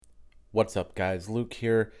What's up, guys? Luke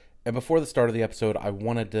here. And before the start of the episode, I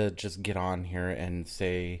wanted to just get on here and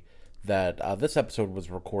say that this episode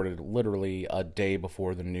was recorded literally a day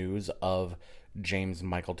before the news of James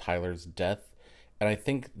Michael Tyler's death. And I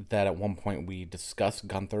think that at one point we discussed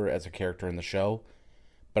Gunther as a character in the show.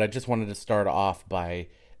 But I just wanted to start off by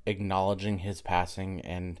acknowledging his passing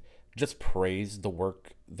and just praise the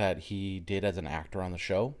work that he did as an actor on the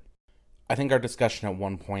show. I think our discussion at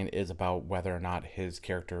one point is about whether or not his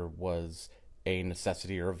character was a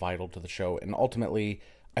necessity or vital to the show. And ultimately,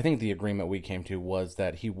 I think the agreement we came to was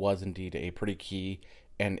that he was indeed a pretty key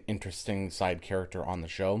and interesting side character on the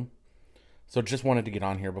show. So just wanted to get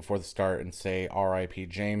on here before the start and say R.I.P.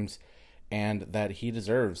 James, and that he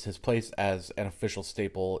deserves his place as an official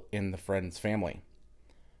staple in the Friends family.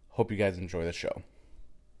 Hope you guys enjoy the show.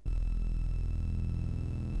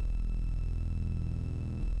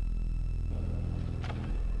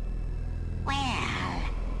 Well,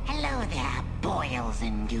 hello there, boils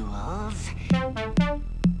and ghouls.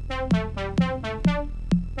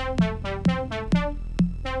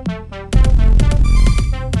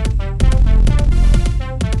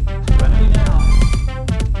 Remedy now.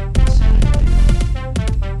 Sanity.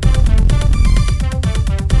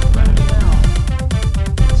 Remedy now.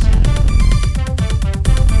 Sanity.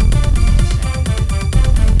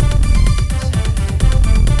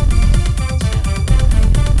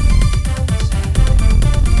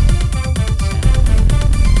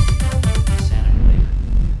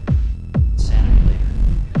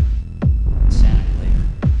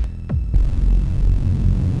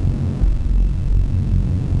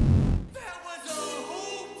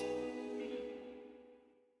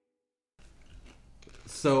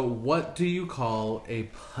 So, what do you call a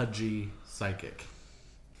pudgy psychic?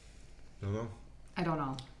 Don't know. I don't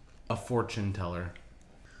know. A fortune teller.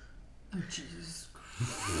 Oh, Jesus.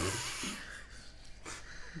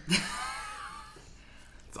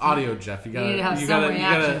 It's audio, Jeff. You gotta, You need to have some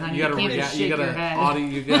reaction, honey. You can't just shake your head.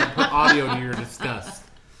 you gotta put audio to your disgust.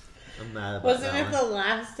 I'm mad about Wasn't that it one. the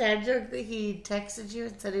last dad joke that he texted you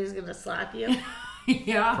and said he was going to slap you?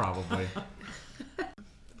 Yeah. Probably.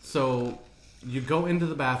 So, you go into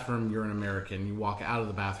the bathroom, you're an American. You walk out of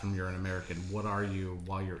the bathroom, you're an American. What are you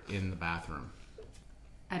while you're in the bathroom?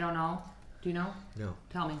 I don't know. Do you know? No.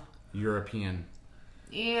 Tell me. European.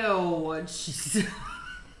 Ew. Jeez.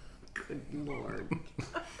 Good Lord.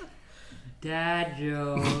 Dad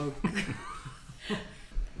joke.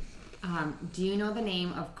 Do you know the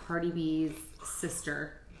name of Cardi B's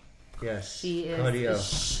sister? Yes. She is.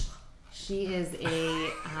 Cardio. She is a.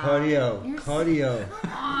 Cardio. you're Cardio.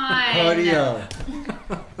 Fine.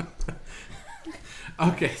 Cardio.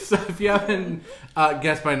 Okay, so if you haven't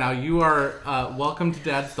guessed by now, you are welcome to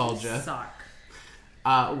Dadstalgia, Suck.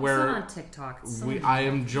 where It's not on TikTok. It's so I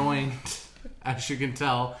am joined, as you can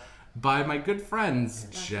tell, by my good friends,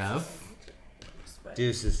 Jeff,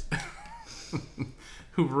 Deuces.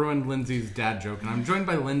 who ruined Lindsay's dad joke, and I'm joined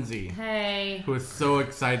by Lindsay, Hey. who is so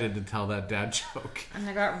excited to tell that dad joke. And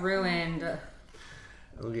I got ruined.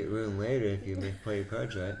 I'll get ruined later if you play your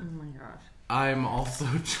cards right. Oh my gosh. I'm also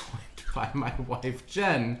joined by my wife,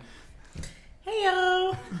 Jen.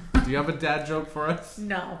 Heyo! Do you have a dad joke for us?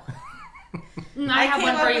 No. I have came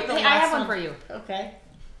one up for you. with the Hey, I have last one for you. Okay.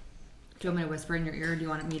 Do you want me to whisper in your ear or do you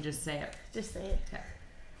want me to just say it? Just say it. Okay.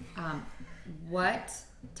 What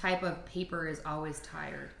type of paper is always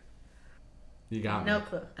tired? You got No me.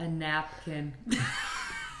 clue. A napkin.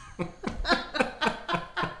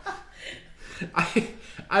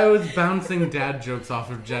 I was bouncing dad jokes off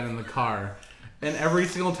of Jen in the car, and every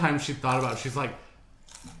single time she thought about it, she's like,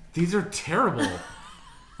 these are terrible.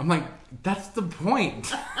 I'm like, that's the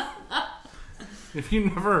point. If you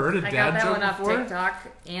never heard a I got dad that joke one off before, TikTok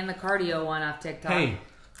and the cardio one off TikTok. hey,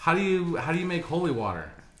 how do you make holy water?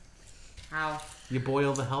 How? You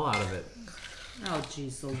boil the hell out of it. Oh,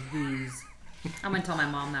 jeez Louise. I'm going to tell my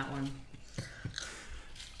mom that one.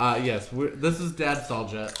 Yes, this is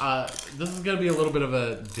Dadstalgia. This is going to be a little bit of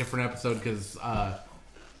a different episode because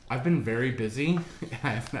I've been very busy. I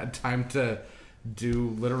haven't had time to do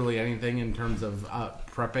literally anything in terms of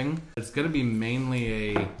prepping. It's going to be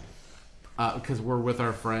mainly because we're with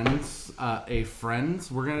our friends,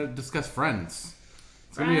 we're going to discuss Friends.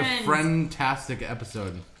 It's going to be a friend-tastic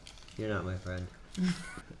episode. You're not my friend.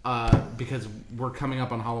 Because we're coming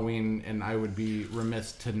up on Halloween, and I would be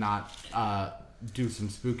remiss to not do some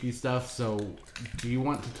spooky stuff. So, do you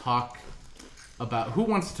want to talk about who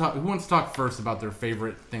wants to talk first about their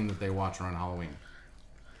favorite thing that they watch around Halloween?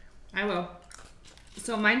 I will.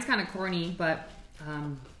 So mine's kind of corny, but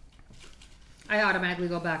I automatically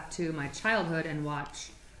go back to my childhood and watch.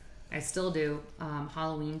 I still do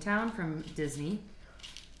Halloween Town from Disney.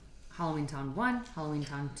 Halloween Town 1, Halloween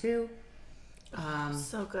Town 2.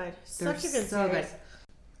 So good. They're Such a good so series.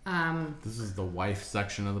 good. This is the wife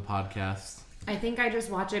section of the podcast. I think I just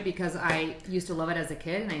watch it because I used to love it as a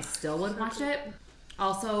kid and I still would watch it.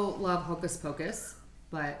 Also love Hocus Pocus,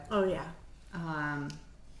 but Oh yeah. I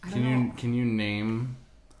don't know. Can you name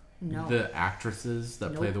No, the actresses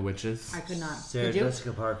that play Nope. the witches? I could not. Sarah Could you?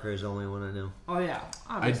 Jessica Parker is the only one I know. Oh yeah,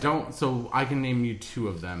 I obviously. don't. So I can name you two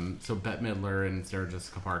of them. So Bette Midler and Sarah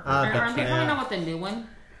Jessica Parker. Aren't they Yeah. coming out with the new one?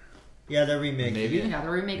 Yeah, they're remaking Maybe? it, Yeah,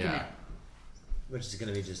 they're remaking Yeah. it. which is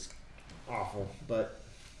gonna be just awful, but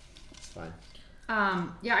it's fine.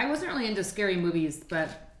 Yeah, I wasn't really into scary movies, but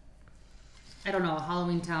I don't know.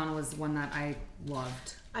 Halloween Town was one that I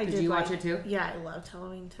loved. Did you watch it too? Yeah, I loved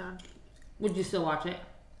Halloween Town. Would you still watch it?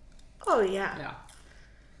 Oh yeah. Yeah.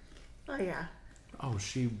 Oh yeah. Oh,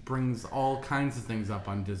 she brings all kinds of things up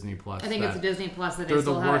on Disney Plus. I think it's that Disney Plus that They're they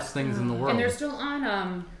the still have. worst things in the world. And they're still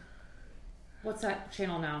on, what's that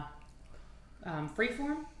channel now?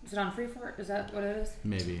 Freeform? Is it on Freeform? Is that what it is?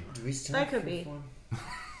 Maybe. Do we still That have could be.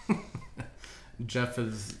 Freeform? Jeff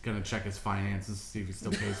is gonna check his finances to see if he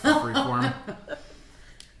still pays for Freeform.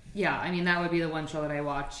 Yeah, I mean, that would be the one show that I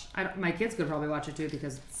watch. My kids could probably watch it too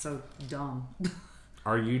because it's so dumb.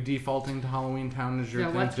 Are you defaulting to Halloween Town as your Yeah,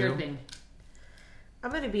 thing what's too? your thing?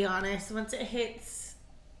 I'm gonna be honest. Once it hits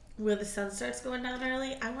where the sun starts going down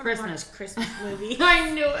early, I want to Christmas. watch Christmas movie. I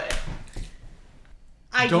knew it.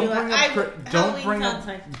 I Don't do. bring I, up. Don't Halloween bring Town's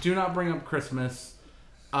up. fine. Do not bring up Christmas,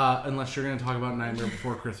 unless you're gonna talk about Nightmare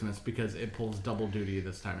Before Christmas because it pulls double duty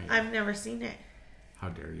this time of year. I've never seen it. How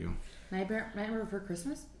dare you? Nightmare Before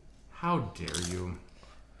Christmas? How dare you?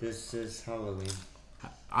 This is Halloween.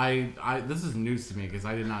 I this is news to me because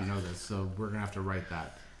I did not know this, so we're gonna have to write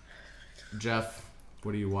that. Jeff,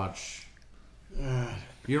 what do you watch?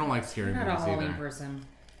 You don't like scary You're not a movies Halloween either. person.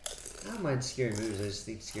 I don't mind scary movies. I just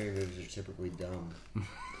think scary movies are typically dumb.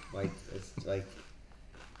 Like it's like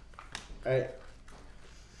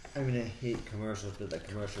I mean I hate commercials, but that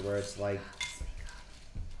commercial where it's like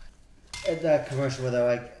that commercial where they're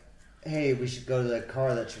like, "Hey, we should go to the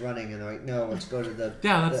car that's running," and they're like, "No, let's go to the."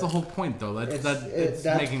 Yeah, that's the whole point, though. It's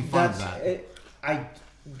making fun of that.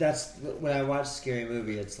 That's when I watch a scary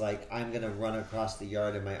movie. It's like I'm gonna run across the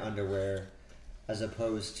yard in my underwear, as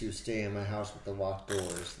opposed to stay in my house with the locked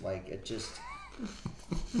doors. Like it just,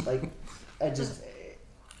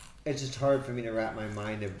 it's just hard for me to wrap my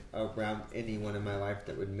mind around anyone in my life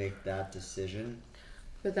that would make that decision.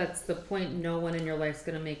 But that's the point. No one in your life's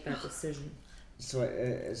going to make that decision. So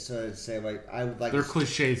I'd say like I would like. They're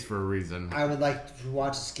cliches for a reason. I would like to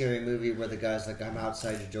watch a scary movie where the guy's like, "I'm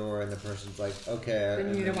outside your door," and the person's like, "Okay." Then and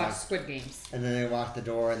you need to then watch Squid Games. And then they lock the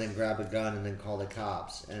door and then grab a gun and then call the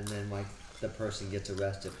cops, and then like the person gets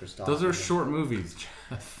arrested for stalking. Those are them. short movies,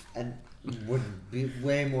 Jeff. And would be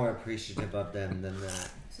way more appreciative of them than that.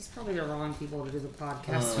 This is probably the wrong people to do the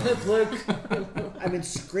podcast with, Luke. I mean,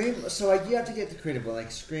 Scream. So like, you have to get the creative one. Like,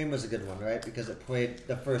 Scream was a good one, right? Because it played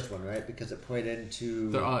the first one, right? Because it played into.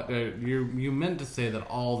 You meant to say that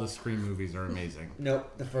all the Scream movies are amazing. Nope,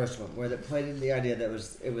 the first one, where it played into the idea that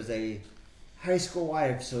it was a high school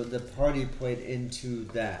life, so the party played into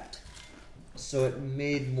that. So it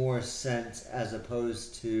made more sense as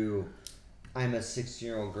opposed to I'm a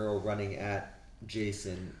 16-year-old girl running at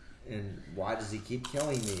Jason, and why does he keep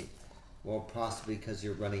killing me? Well, possibly because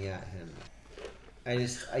you're running at him.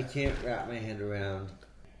 I can't wrap my head around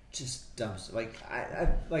just dumb stuff. Like I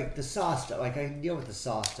like the Saw stuff. Like I can deal with the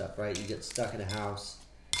Saw stuff, right? You get stuck in a house,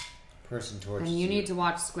 person tortures And you need to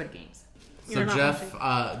watch Squid Games. So You're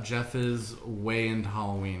not Jeff is way into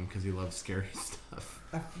Halloween because he loves scary stuff.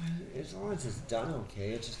 As long as it's done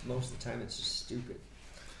okay, it's just most of the time it's just stupid.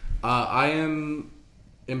 I am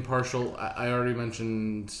impartial. I already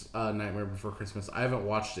mentioned Nightmare Before Christmas. I haven't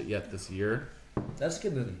watched it yet this year. That's a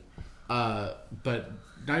good movie. But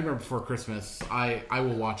Nightmare Before Christmas, I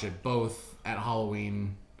will watch it both at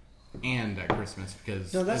Halloween and at Christmas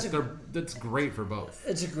because No, that's that's great for both.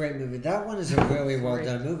 It's a great movie. That one is a really well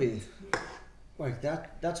done movie. Like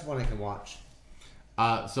that's one I can watch.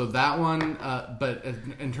 So that one, but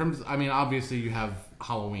in terms, I mean, obviously you have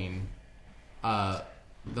Halloween,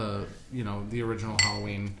 the original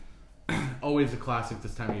Halloween, always a classic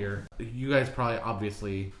this time of year. You guys probably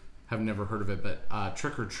obviously have never heard of it, but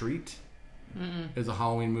Trick or Treat is a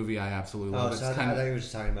Halloween movie I absolutely love. So I thought you were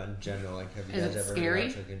just talking about in general. Like, have you Is guys it ever scary?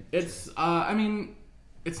 watched Trick It's, I mean,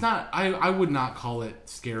 it's not. I would not call it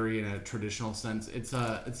scary in a traditional sense. It's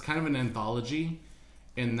kind of an anthology,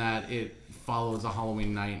 in that it follows a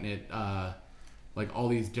Halloween night, and it like all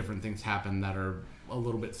these different things happen that are a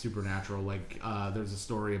little bit supernatural. Like there's a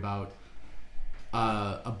story about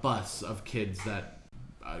a bus of kids that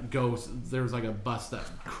there was like a bus that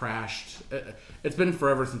crashed. It's been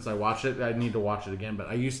forever since I watched it. I need to watch it again, but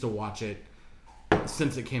I used to watch it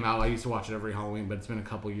since it came out. I used to watch it every Halloween, but it's been a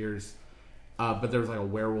couple years. But there was like a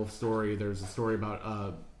werewolf story. There's a story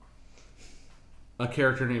about a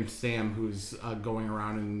character named Sam who's going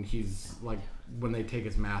around, and he's like, when they take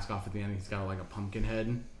his mask off at the end, he's got like a pumpkin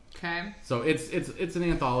head. Okay. So it's an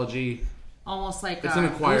anthology. Almost like It's a an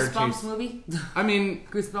acquired Goosebumps taste. movie. I mean,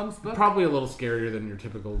 Goosebumps book. probably a little scarier than your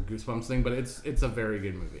typical Goosebumps thing, but it's a very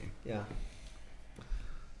good movie. Yeah.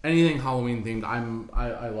 Anything Halloween themed,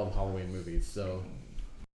 I love Halloween movies. So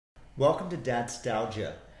Welcome to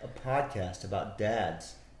Dadstalgia, a podcast about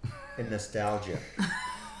dads and nostalgia.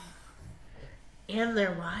 And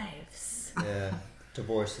their wives. Yeah.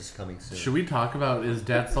 Divorce is coming soon. should we talk about, is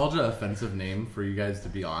Dadstalgia an offensive name for you guys to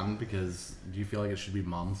be on? Because do you feel like it should be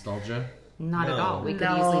Momstalgia? Not at No. all. We could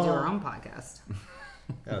No. easily do our own podcast.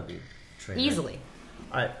 That would be train wreck. Easily.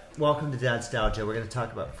 All right. Welcome to Dadstalgia. We're going to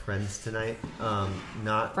talk about Friends tonight.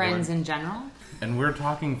 Not Friends one- in general. And we're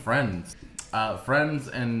talking Friends. Friends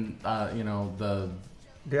and, the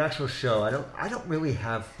actual show. I don't really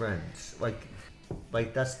have friends.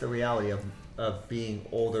 Like that's the reality of being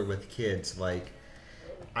older with kids. Like,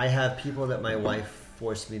 I have people that my wife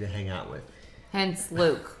forced me to hang out with. Hence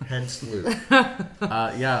Luke. Hence Luke.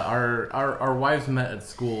 yeah, our wives met at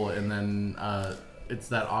school, and then it's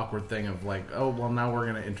that awkward thing of like, oh, well, now we're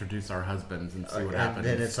going to introduce our husbands and see what and happens.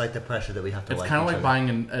 then it's like the pressure that we have to. It's like kind of each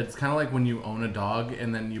like other. it's kind of like when you own a dog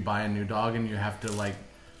and then you buy a new dog and you have to like,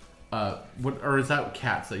 or is that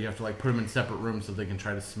cats that you have to like put them in separate rooms so they can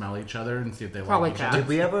try to smell each other and see if they Probably like each cats. other? Did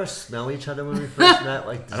we ever smell each other when we first met?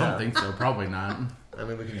 Like, I don't think so. Probably not. I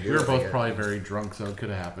mean, we can do. We were it, I both guess. probably very drunk, so it could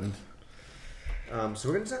have happened. So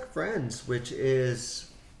we're going to talk Friends, which is,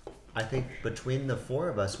 I think, between the four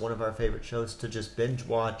of us, one of our favorite shows to just binge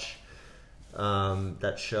watch.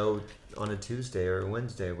 That show on a Tuesday or a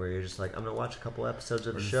Wednesday, where you're just like, I'm going to watch a couple episodes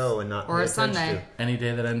of a show and not Or pay a attention Sunday. to. Any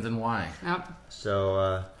day that ends in Y. Yep.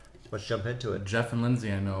 So let's jump into it. Jeff and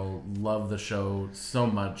Lindsay, I know, love the show so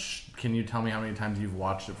much. Can you tell me how many times you've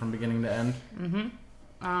watched it from beginning to end?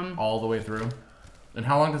 Mm-hmm. All the way through? And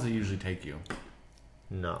how long does it usually take you?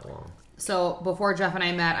 Not long. So before Jeff and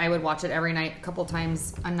I met, I would watch it every night, a couple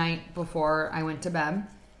times a night before I went to bed.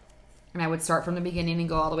 And I would start from the beginning and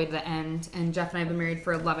go all the way to the end. And Jeff and I have been married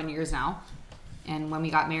for 11 years now. And when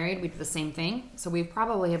we got married, we did the same thing. So we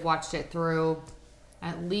probably have watched it through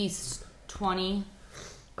at least 20,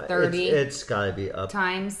 30 It's got to be up.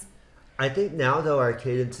 times. I think now, though, our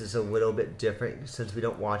cadence is a little bit different since we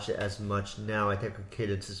don't watch it as much now. I think our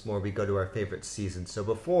cadence is more we go to our favorite season. So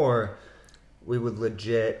before, we would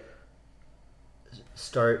legit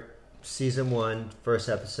start season 1, first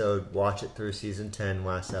episode, watch it through season 10,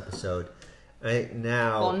 last episode. I think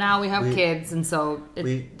now... Well, now we have kids, and so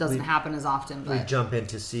it doesn't we- happen as often. We But jump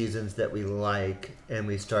into seasons that we like, and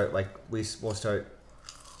we start, we'll start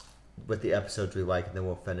with the episodes we like, and then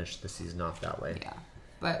we'll finish the season off that way. yeah.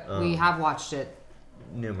 But we have watched it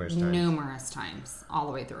Numerous times. all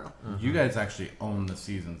the way through. You guys actually own the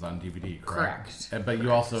seasons on DVD, correct? Correct. But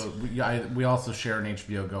you also, we also share an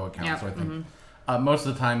HBO Go account, Yep, so I think most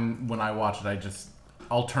of the time when I watch it,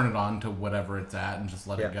 I'll turn it on to whatever it's at and just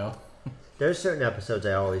let Yeah. it go. There's certain episodes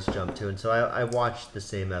I always jump to, and so I watch the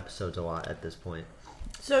same episodes a lot at this point.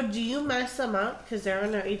 So do you mess them up because they're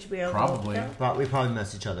on their HBO? Go Probably. account? But we probably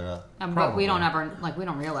mess each other up. But we don't Probably. ever, we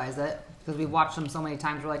don't realize it. Because we've watched them so many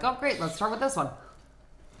times. We're like, oh, great, let's start with this one.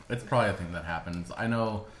 It's probably a thing that happens. I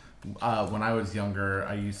know when I was younger,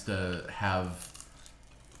 I used to have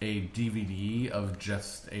a DVD of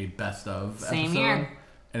just a best of Same episode. here.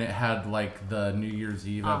 And it had like the New Year's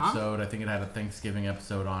Eve episode. I think it had a Thanksgiving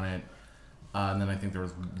episode on it. And then I think there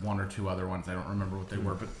was one or two other ones. I don't remember what they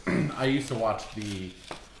were. But I used to watch the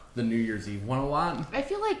New Year's Eve one a lot. I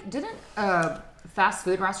feel like, didn't a fast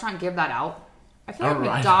food restaurant give that out? I feel I like don't-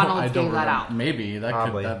 I don't- McDonald's I don't gave that remember. out. Maybe that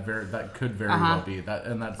Probably. could very Uh-huh. well be that,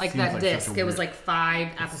 and that Like seems that like disc. Such a It was weird- like 5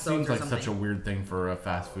 episodes seems or like something. such a weird thing for a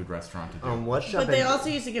fast food restaurant to do. Let's jump But they in. also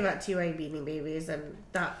used to give out TY Beanie Babies, and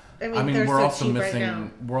that. I mean, I mean, they're we're so also cheap right now.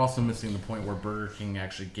 missing the point where Burger King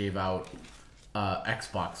actually gave out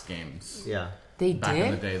Xbox games. Yeah. They Back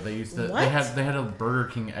in the did? day, they used to. What? They had a Burger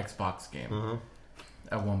King Xbox game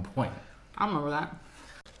at one point. I don't remember that.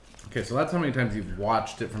 Okay, so that's how many times you've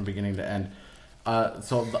watched it from beginning to end.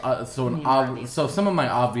 So Need some of my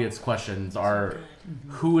obvious questions are: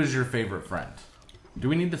 who is your favorite friend? Do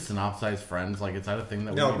we need to synopsize Friends? Like, is that a thing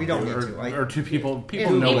that No, we we don't do? need to. Or do people If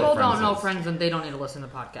people know people what don't Friends know is? Friends, then they don't need to listen to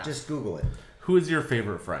the podcast. Just Google it. Who is your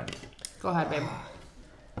favorite friend? Go ahead, babe.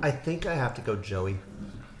 I think I have to go Joey.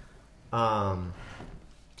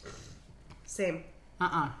 Same.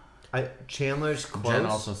 Chandler's close. Jen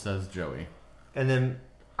also says Joey. And then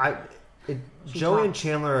Joey and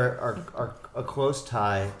Chandler are a close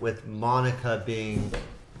tie, with Monica being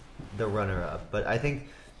the runner-up. But I think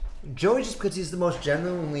Joey, just because he's the most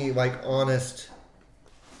genuinely honest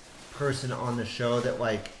person on the show, that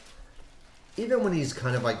even when he's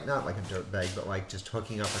kind of not like a dirtbag, but just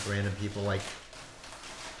hooking up with random people,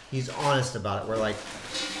 he's honest about it. We're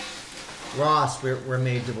Ross, we're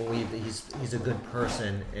made to believe that he's a good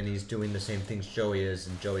person and he's doing the same things Joey is,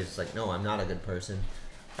 and Joey's no, I'm not a good person.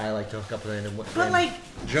 I like to hook up with random. But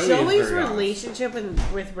Joey's relationship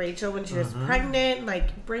with Rachel when she was pregnant,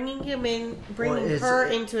 bringing him in, bringing her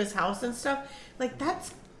into his house and stuff,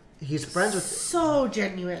 he's friends with so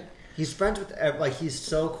genuine. He's friends with he's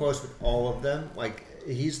so close with all of them.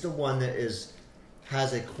 He's the one that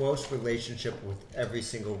has a close relationship with every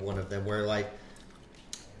single one of them. Where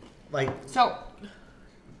So,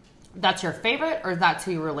 that's your favorite, or that's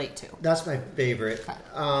who you relate to? That's my favorite.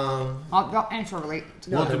 I'll answer relate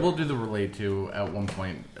to. We'll do the relate to at one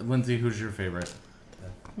point. Lindsay, who's your favorite?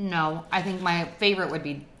 No, I think my favorite would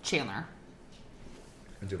be Chandler.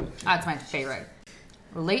 That's my favorite.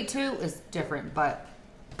 Relate to is different, but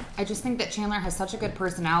I just think that Chandler has such a good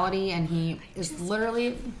personality, and he is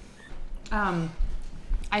literally... I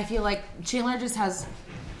feel like Chandler just has...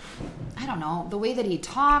 I don't know, the way that he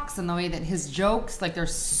talks and the way that his jokes, they're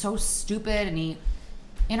so stupid, and he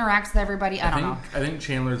interacts with everybody. I don't know. I think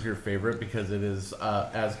Chandler's your favorite because it is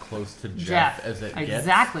as close to Jeff as it gets.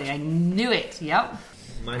 Exactly. I knew it. Yep.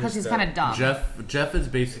 Because he's kind of dumb. Jeff is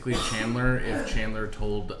basically Chandler if Chandler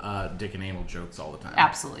told Dick and Anal jokes all the time.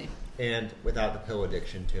 Absolutely. And without the pill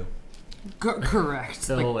addiction, too. Correct.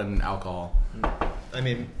 Pill and alcohol. I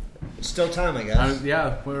mean... Still time, I guess.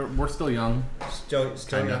 Yeah, we're still young. Still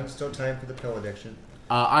young. Still time for the pill addiction.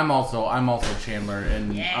 I'm also Chandler,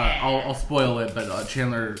 and I'll spoil it, but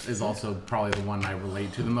Chandler is also probably the one I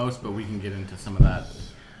relate to the most. But we can get into some of that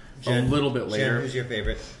a little bit later. Jen, who's your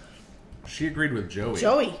favorite? She agreed with Joey.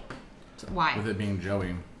 Joey. Why? With it being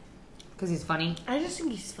Joey. Because he's funny. I just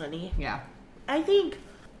think he's funny. Yeah. I think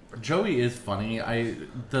Joey is funny.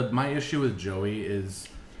 My issue with Joey is,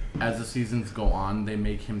 as the seasons go on, they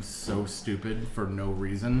make him so stupid for no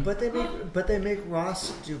reason. But they make Ross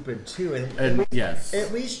stupid too. And yes,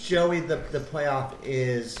 at least Joey, the playoff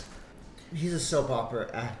is, he's a soap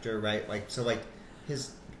opera actor, right?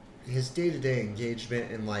 His day-to-day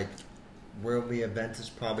engagement in worldly events is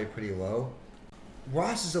probably pretty low.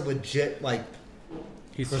 Ross is a legit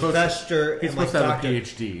he's professor. He's supposed to have a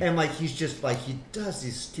PhD, and he's just he does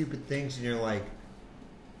these stupid things, and you're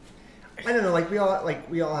I don't know,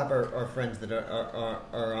 we all have our friends that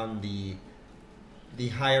are on the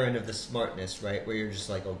higher end of the smartness, right? Where you're just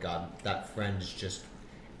oh god, that friend is just,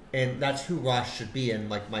 and that's who Ross should be. And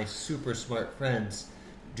my super smart friends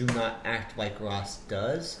do not act like Ross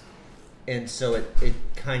does, and so it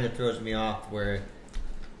kind of throws me off. Where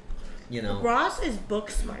Ross is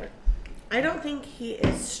book smart. I don't think he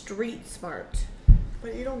is street smart.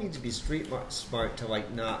 But you don't need to be street smart to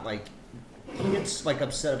not he gets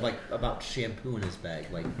upset about shampoo in his bag,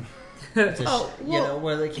 where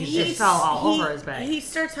he just fell all over his bag. He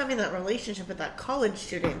starts having that relationship with that college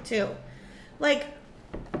student too.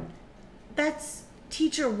 That's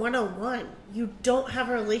teacher 101. You don't have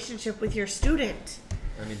a relationship with your student.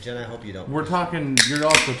 I mean, Jen, I hope you don't. You're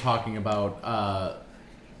also talking about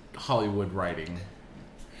Hollywood writing.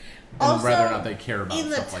 And Also, whether or not they care about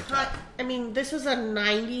stuff like that. I mean, this was a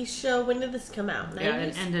 90s show. When did this come out? 90s? Yeah,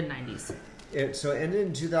 it ended 90s. So it ended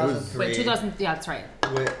in 2003. Wait, 2000? Yeah, that's right.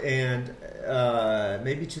 And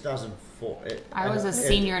maybe 2004. I was a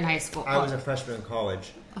senior in high school. I was a freshman in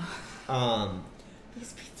college.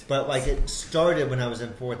 But it started when I was in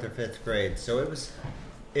 4th or 5th grade. So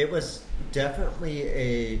it was definitely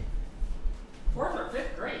a 4th or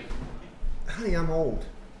 5th grade. Honey, I'm old.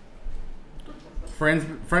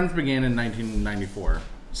 Friends began in 1994.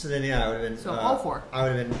 So then, yeah, I would have been. So 04. I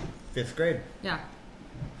would have been 5th grade. Yeah,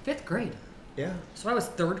 5th grade. Yeah. So I was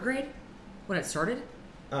 3rd grade when it started.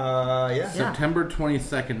 Yeah. September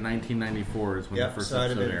 22nd, 1994 is when the first so I'd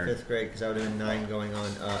have episode been aired. 5th grade because I would have been 9 going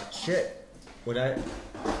on. Shit. Would I?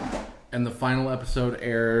 And the final episode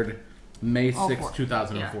aired May 6th,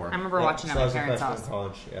 2004. Yeah. I remember watching so at I my was a parents' freshman house. in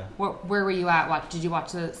college. Yeah. Where were you at? Did you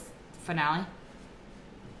watch the finale?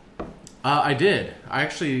 I did. I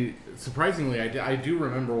actually, surprisingly, I do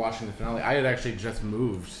remember watching the finale. I had actually just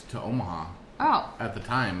moved to Omaha. Oh. At the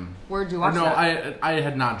time. Where'd you watch that? I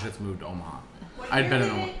had not just moved to Omaha. I'd been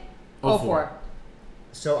in Omaha. 04.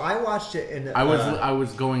 So I watched it in. I was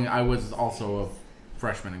also a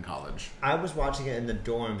freshman in college. I was watching it in the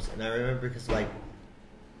dorms, and I remember because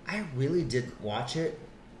I really did watch it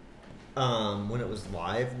when it was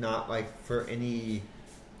live, not like for any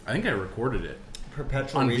I think I recorded it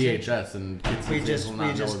perpetual on reason. VHS, and kids these days will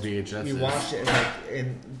not know what VHS we is. watched it,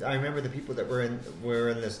 and I remember the people that were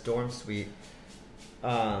in this dorm suite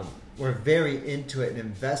were very into it and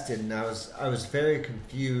invested, and I was very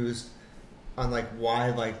confused on like why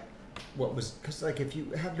like what was, because like if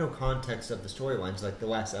you have no context of the storylines, like the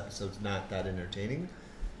last episode's not that entertaining,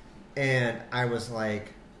 and I was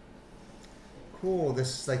like, cool,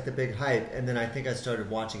 this is like the big hype, and then I think I started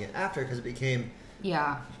watching it after because it became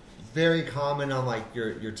very common on like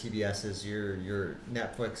your TBS's, your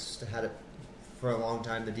Netflix had it for a long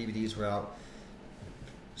time. The DVDs were out,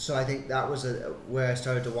 so I think that was where I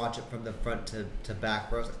started to watch it from the front to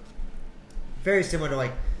back. Where I was like, very similar to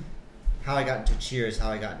like how I got into Cheers,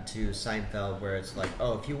 how I got into Seinfeld, where it's like,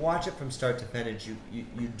 oh, if you watch it from start to finish, you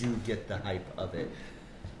do get the hype of it.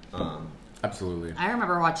 Absolutely. I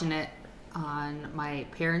remember watching it on my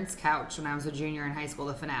parents' couch when I was a junior in high school,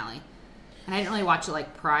 the finale. And I didn't really watch it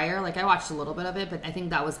like prior. Like I watched a little bit of it, but I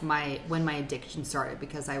think that was when my addiction started,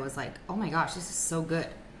 because I was like, oh my gosh, this is so good.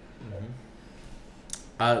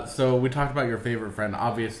 Mm-hmm. So we talked about your favorite friend.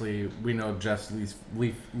 Obviously, we know Jeff's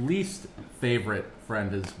least favorite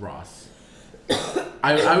friend is Ross.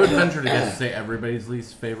 I would venture to guess to say everybody's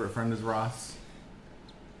least favorite friend is Ross.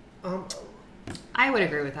 I would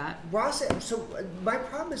agree with that. Ross. So my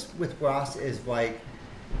problem with Ross is like,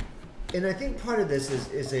 and I think part of this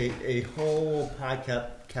is a whole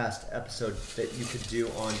podcast episode that you could do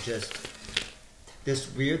on just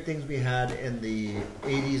this weird things we had in the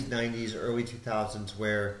 80s, 90s, early 2000s,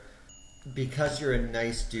 where because you're a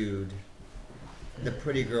nice dude, the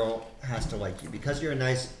pretty girl has to like you. Because you're a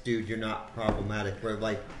nice dude, you're not problematic. Where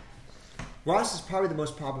like Ross is probably the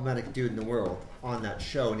most problematic dude in the world on that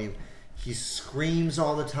show, and he screams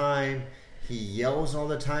all the time, he yells all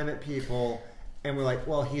the time at people, and we're like,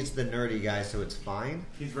 well, he's the nerdy guy, so it's fine.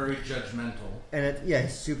 He's very judgmental. And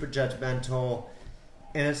he's super judgmental,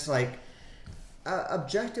 and it's like,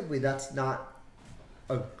 objectively, that's not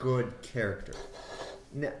a good character.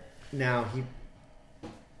 Now he,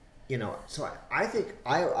 so I think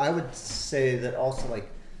I would say that also, like,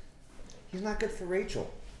 he's not good for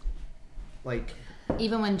Rachel. Like,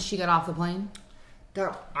 even when she got off the plane,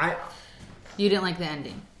 you didn't like the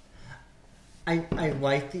ending. I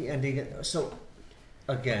like the ending. So,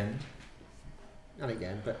 not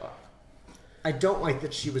again, but I don't like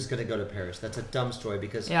that she was going to go to Paris. That's a dumb story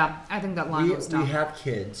because I think that line was dumb. We have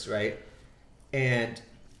kids, right? And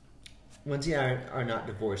Lindsay and I are not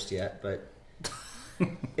divorced yet, but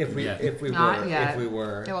if we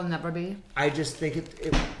were, it will never be. I just think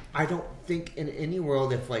I don't think in any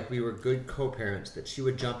world, if like we were good co-parents, that she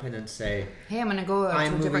would jump in and say, "Hey, I'm going to go to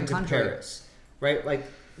a different country." Paris, right? Like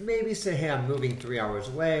maybe say, "Hey, I'm moving 3 hours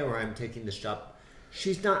away," or "I'm taking this job."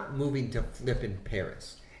 She's not moving to flippin'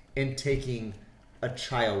 Paris and taking a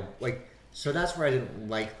child. Like, so that's where I didn't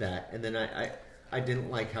like that. And then I didn't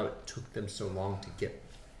like how it took them so long to get,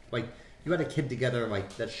 like, you had a kid together,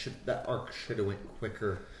 like that arc should have went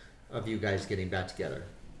quicker of you guys getting back together.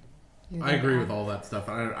 I agree with all that stuff.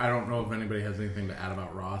 I don't know if anybody has anything to add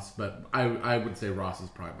about Ross, but I would say Ross is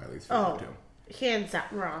probably my least favorite too. Hands down,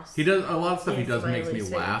 Ross. He does a lot of stuff. He does makes me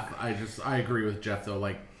laugh. I agree with Jeff though.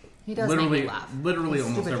 Like, he does make me laugh. Literally,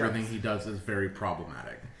 almost everything he does is very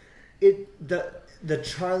problematic. The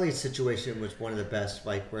Charlie situation was one of the best.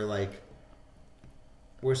 Like, where like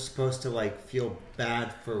we're supposed to like feel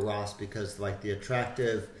bad for Ross because like the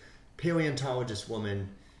attractive paleontologist woman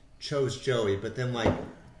chose Joey, but then like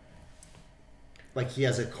he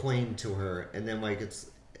has a claim to her, and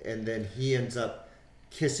then he ends up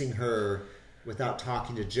kissing her without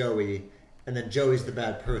talking to Joey, and then Joey's the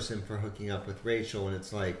bad person for hooking up with Rachel, and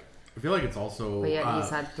it's like, I feel like it's also. But yeah, he's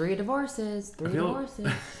had 3 divorces. I feel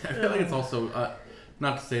like it's also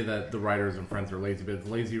not to say that the writers and friends are lazy, but it's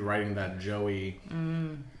lazy writing that Joey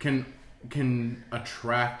can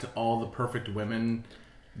attract all the perfect women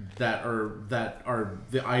that are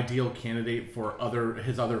the ideal candidate for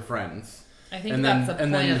his other friends. I think that's the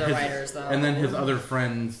point of the writers, though. And then his other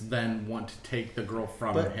friends then want to take the girl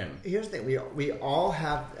from him. Here's the thing: we all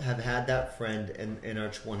have had that friend in our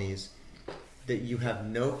 20s that you have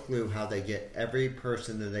no clue how they get every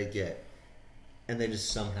person that they get, and they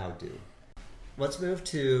just somehow do. Let's move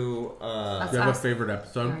to. Do you have a favorite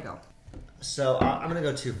episode? There we go. So I'm going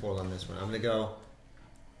to go twofold on this one. I'm going to go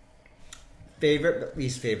favorite but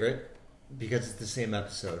least favorite because it's the same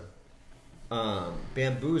episode.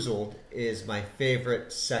 Bamboozled is my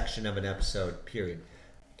favorite section of an episode, period.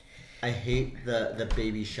 I hate the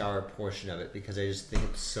baby shower portion of it because I just think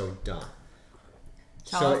it's so dumb.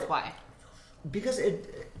 Tell us why. because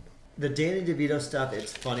the Danny DeVito stuff,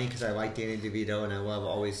 it's funny because I like Danny DeVito and I love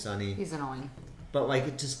Always Sunny. He's annoying. But like,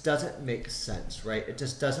 it just doesn't make sense, right? It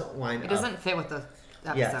just doesn't line up. It doesn't fit with the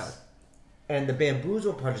episode. Yes. And the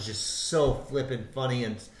bamboozle part is just so flippin' funny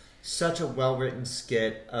and such a well-written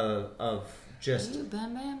skit of just... You've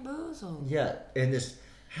been bamboozled. Yeah, and this,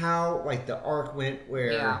 how, like, the arc went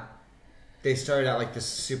where they started out, like, this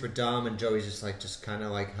super dumb, and Joey's just kind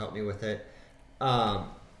of, like, help me with it.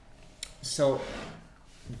 So,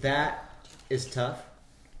 that is tough.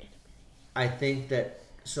 I think that,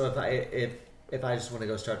 so if I just want to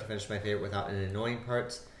go start to finish my favorite without any annoying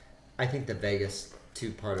parts, I think the Vegas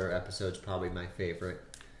 2-parter episode's probably my favorite.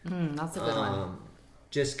 That's a good one.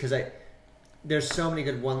 Just because there's so many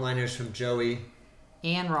good one-liners from Joey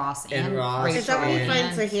and Ross and Ross. Rachel. Is that when he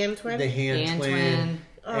finds the hand twin? The hand twin.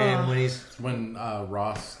 And when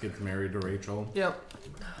Ross gets married to Rachel. Yep.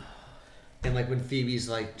 And like when Phoebe's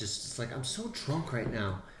like just like, I'm so drunk right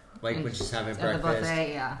now. Like when she's having breakfast. At the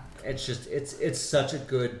buffet, yeah. It's just it's such a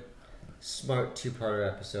good, smart 2-parter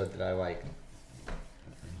episode that I like.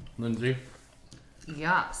 Lindsay?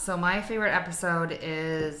 Yeah, so my favorite episode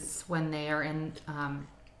is when they are in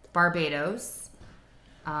Barbados.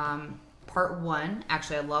 Part 1.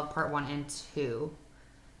 Actually, I love part 1 and 2.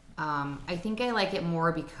 I think I like it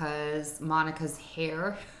more because Monica's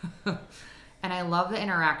hair. And I love the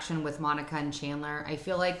interaction with Monica and Chandler. I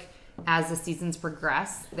feel like as the seasons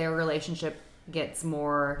progress, their relationship gets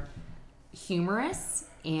more humorous.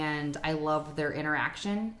 And I love their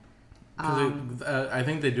interaction. I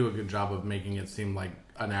think they do a good job of making it seem like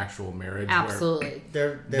an actual marriage. Absolutely.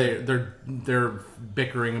 They're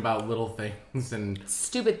bickering about little things and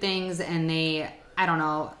stupid things, and I don't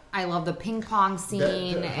know. I love the ping pong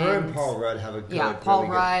scene. Her and Paul Rudd have a good. Yeah, Paul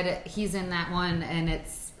Rudd. He's in that one, and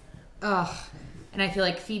it's and I feel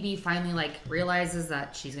like Phoebe finally like realizes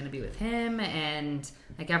that she's going to be with him, and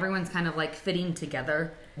like everyone's kind of like fitting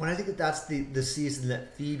together. When I think that that's the season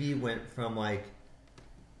that Phoebe went from like.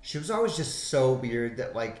 She was always just so weird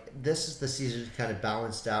that, like, this is the season kind of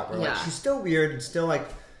balanced out where, like, she's still weird and still, like,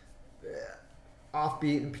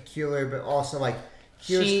 offbeat and peculiar, but also, like,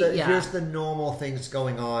 here's the normal things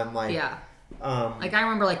going on, like... Yeah. Like, I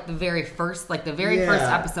remember, like, the very first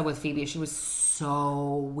episode with Phoebe, she was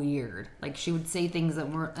so weird. Like, she would say things that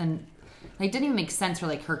weren't... And they didn't even make sense for,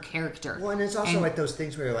 like, her character. Well, and it's also, like, those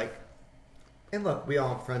things where you're like... And look, we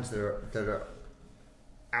all have friends that are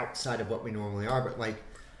outside of what we normally are, but, like...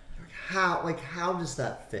 How does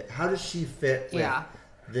that fit? How does she fit with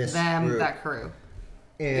this group? That crew?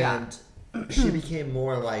 And she became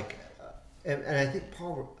more like, and I think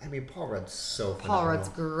Paul Rudd's so phenomenal. Paul Rudd's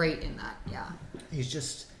great in that. Yeah, he's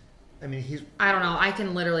just, I don't know. I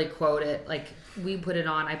can literally quote it. Like I put it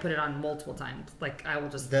on multiple times. Like I will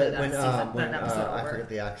just play that episode over. I forget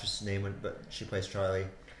the actress' name, but she plays Charlie.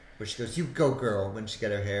 Where she goes, "You go, girl," when she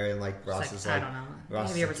got her hair, and like Ross is like, "I don't know." Ross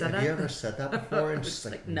have you ever said that? Have you ever said that before? And she's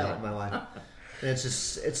like, "No, not in my life." And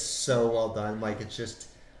it's so well done. Like it's just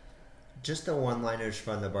the one-liners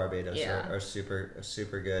from the Barbados are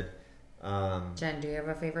super good. Jen, do you have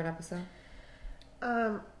a favorite episode?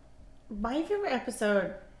 My favorite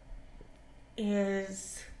episode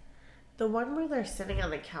is the one where they're sitting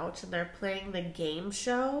on the couch and they're playing the game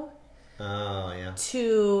show. Oh yeah.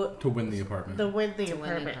 To win the apartment.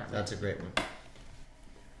 That's a great one.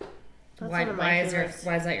 Why is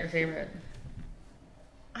that your favorite?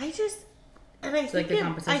 I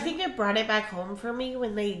think it brought it back home for me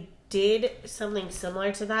when they did something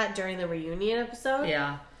similar to that during the reunion episode.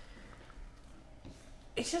 Yeah.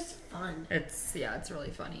 It's just fun. It's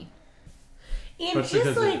really funny. And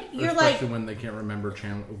especially when they can't remember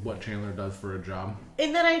what Chandler does for a job.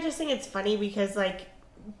 And then I just think it's funny because like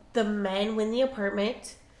the men win the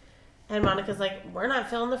apartment and Monica's like, we're not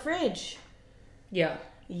filling the fridge. Yeah.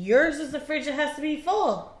 Yours is the fridge that has to be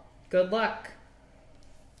full. Good luck.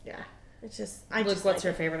 Yeah. It's just what's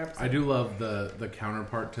your favorite episode? I do love the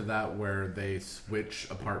counterpart to that where they switch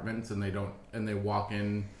apartments and they walk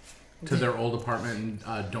in to their old apartment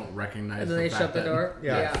and don't recognize and then they shut the door.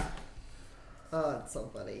 Yeah. Oh, it's so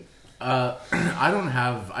funny. I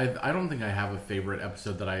don't think I have a favorite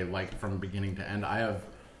episode that I like from beginning to end. I have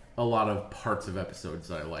a lot of parts of episodes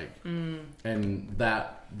that I like, and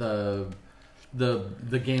that the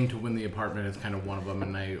game to win the apartment is kind of one of them.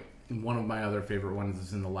 And one of my other favorite ones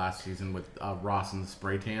is in the last season with Ross and the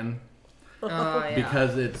spray tan. Oh, yeah.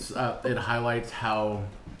 Because it highlights how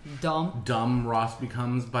dumb Ross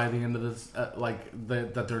becomes by the end of this.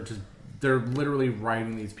 That they're literally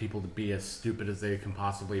writing these people to be as stupid as they can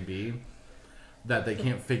possibly be. That they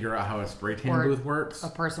can't figure out how a spray tan booth works. A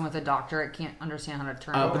person with a doctorate can't understand how to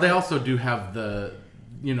turn. But they also do have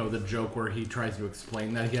the joke where he tries to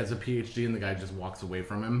explain that he has a PhD and the guy just walks away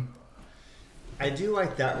from him. I do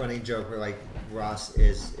like that running joke where like Ross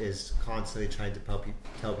is constantly trying to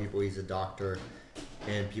tell people he's a doctor,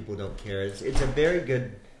 and people don't care. It's a very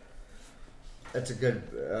good. That's a good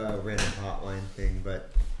random hotline thing,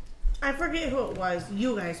 but I forget who it was.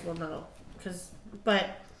 You guys will know, but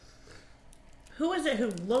who is it who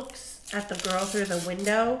looks at the girl through the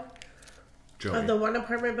window Joey. of the one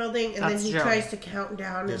apartment building, and That's then he Joey. tries to count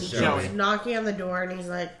down, and That's he Joey. keeps knocking on the door, and he's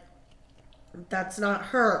like, "That's not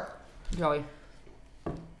her." Joey.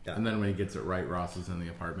 And then when he gets it right, Ross is in the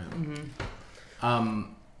apartment.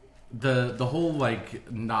 Mm-hmm. The whole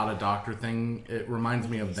like not a doctor thing, it reminds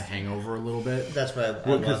me of The Hangover a little bit. that's what I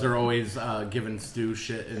Because love. they're always giving Stu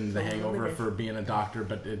shit in The Hangover for being a doctor,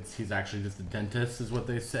 but he's actually just a dentist, is what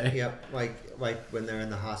they say. Yep, like when they're in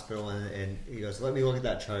the hospital and he goes, "Let me look at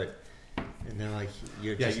that chart," and they're like,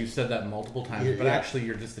 "You're Yeah, just," you said that multiple times, Yeah, but yeah. actually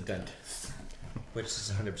you're just a dentist. which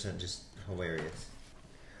is 100% just hilarious.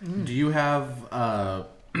 Do you have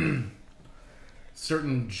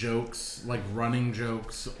certain jokes, like running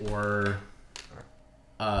jokes, or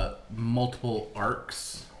multiple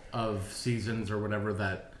arcs of seasons or whatever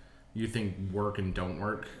that you think work and don't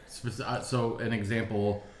work? So, an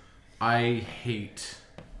example, I hate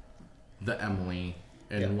the Emily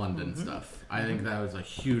and Yeah. London stuff. I think that was a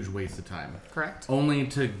huge waste of time. Correct. Only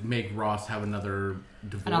to make Ross have another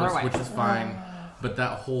divorce, Another wife. which is fine. But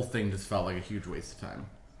that whole thing just felt like a huge waste of time.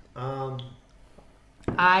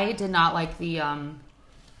 I did not like the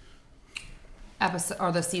episode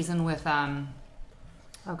or the season with oh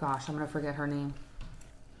gosh, I'm gonna forget her name.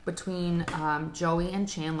 Between Joey and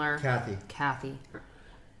Chandler. Kathy.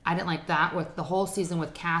 I didn't like that with the whole season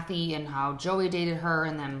with Kathy and how Joey dated her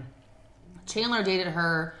and then Chandler dated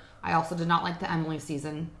her. I also did not like the Emily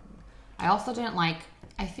season. I also didn't like.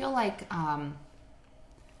 I feel like oh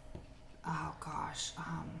gosh,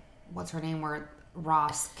 what's her name? Where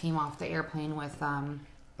Ross came off the airplane with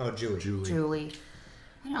Julie.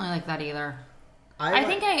 I don't really like that either. I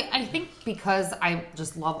think because I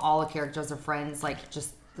just love all the characters of Friends, like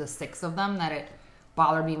just the 6 of them, that it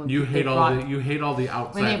bothered me when You they hate all brought, the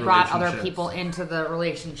outside when they brought other relationships. people into the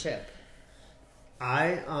relationship.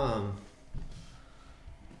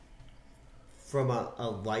 From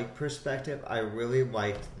a light perspective, I really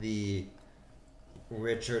liked the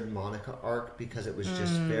Richard Monica arc because it was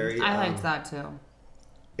just very. I liked that too.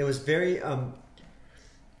 It was very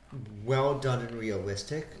well done and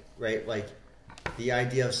realistic, right? Like the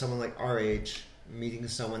idea of someone like our age meeting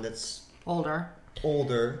someone that's Older.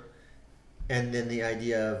 and then the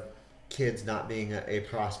idea of kids not being a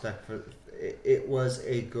prospect for it was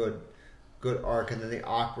a good arc, and then the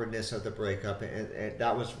awkwardness of the breakup, and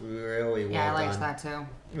that was really well Yeah, I liked done. that too.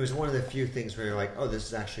 It was one of the few things where you're like, oh, this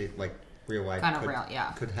is actually like real life, Kind of real,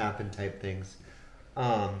 yeah. could happen type things.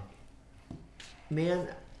 Man,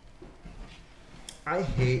 I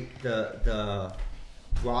hate the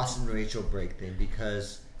Ross and Rachel break thing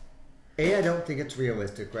because I don't think it's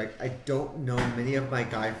realistic. Right? I don't know many of my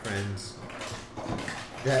guy friends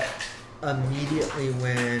that immediately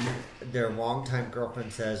when their longtime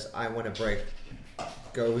girlfriend says, "I want to break,"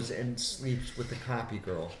 goes and sleeps with the copy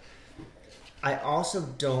girl. I also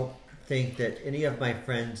don't think that any of my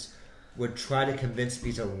friends would try to convince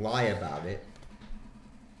me to lie about it.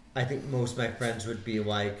 I think most of my friends would be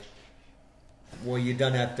like, "Well, you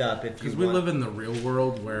done effed up if you." Because we live in the real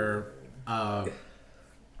world where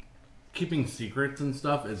keeping secrets and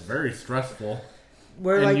stuff is very stressful.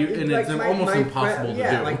 Where And it's almost impossible to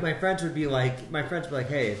yeah, do. like my friends would be like,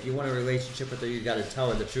 "Hey, if you want a relationship with her, you got to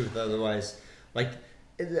tell her the truth. Otherwise, like,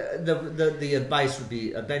 the advice would be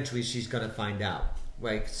eventually she's gonna find out.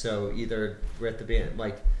 Like, so either we're at the band,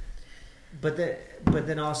 like, but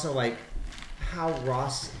then also like how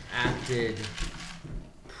Ross acted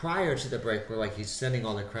prior to the break, where like he's sending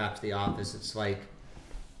all the crap to the office. It's like,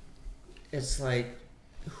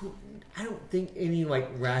 who? I don't think any like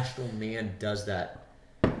rational man does that.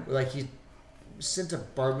 Like he sent a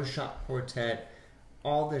barbershop quartet,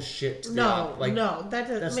 all this shit to the office. Like,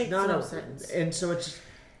 That makes no sense. And so it's just,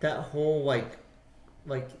 that whole like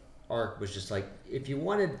arc was just like, if you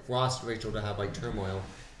wanted Ross and Rachel to have like turmoil,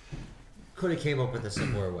 could have came up with a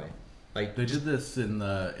similar way. Like They did this in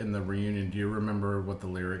the reunion. Do you remember what the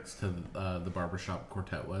lyrics to the barbershop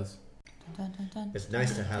quartet was? it's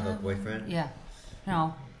nice to have a boyfriend. Yeah.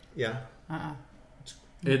 No. Yeah.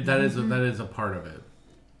 That is a part of it.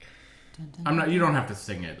 I'm not. You don't have to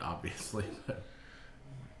sing it, obviously. But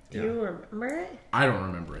Do you remember it? I don't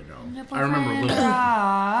remember it. No, I remember little.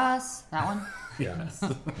 Ross. That one. Yes.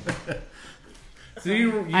 So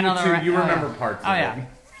you I know the two, right- you oh, remember yeah. parts. Oh, of yeah.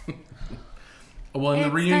 it. Well, in the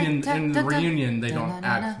It's reunion, like in the reunion, they don't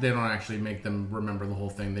da-da-da-da. they don't actually make them remember the whole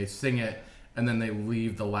thing. They sing it, and then they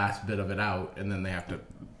leave the last bit of it out, and then they have to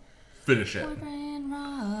finish it. Boyfriend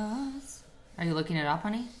Ross. Are you looking it up,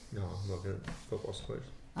 honey? No, I'm looking at football scores.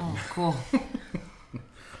 Oh, cool.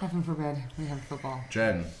 Heaven forbid we have football.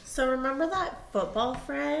 Jen, So remember that football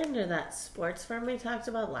friend or that sports friend we talked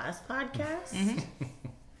about last podcast?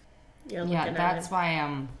 You're looking Yeah, at that's it.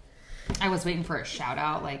 why I was waiting for a shout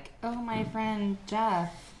out, like, oh, my friend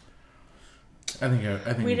Jeff. I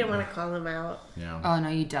think We didn't want to call him out. Yeah. Oh no,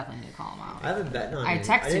 you definitely need to call him out. I haven't bet on I any-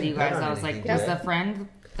 texted didn't you bet guys. on I was like, anything was today. the friend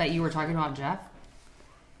that you were talking about Jeff?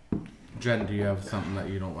 Jen, do you have something that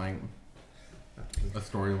you don't like? A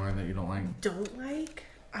storyline that you don't like? Don't like?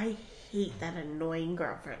 I hate that annoying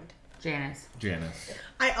girlfriend. Janice. Janice.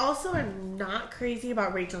 I also am not crazy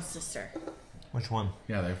about Rachel's sister. Which one?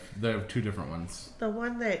 Yeah, they have two different ones. The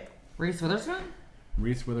one that Reese Witherspoon?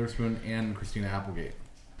 Reese Witherspoon and Christina Applegate.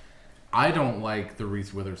 I don't like the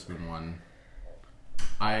Reese Witherspoon one.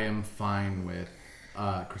 I am fine with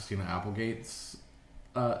Christina Applegate's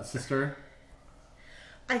sister.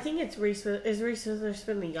 I think it's Reese. Is Reese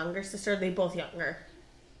Witherspoon the younger sister? Are they both younger?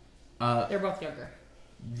 They're both younger.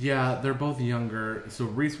 Yeah, they're both younger. So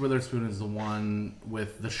Reese Witherspoon is the one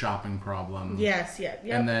with the shopping problem. Yes, yeah,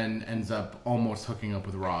 yep. And then ends up almost hooking up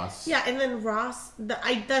with Ross. Yeah, and then Ross,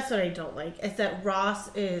 that's what I don't like, is that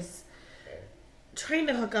Ross is trying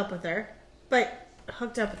to hook up with her, but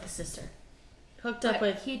hooked up with the sister. Hooked up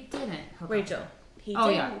with he didn't. hook up Rachel. with her. He Oh,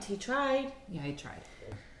 didn't. yeah. He tried. Yeah, he tried.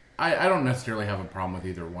 I don't necessarily have a problem with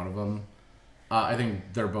either one of them. I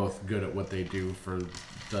think they're both good at what they do for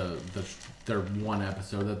their one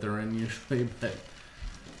episode that they're in usually, but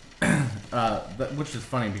which is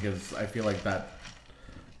funny because I feel like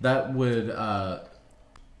that would I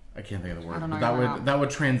can't think of the word. I don't know But your mouth. that would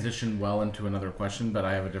transition well into another question, but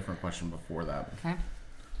I have a different question before that. Okay.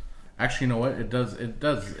 Actually, you know what?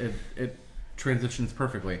 It transitions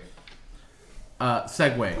perfectly.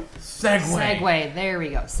 Segue. There we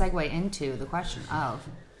go. Segue into the question of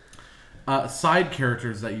Side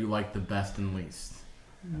characters that you like the best and least.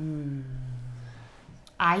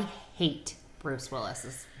 I hate Bruce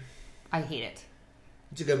Willis. I hate it.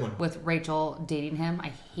 It's a good one. With Rachel dating him,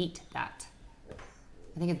 I hate that.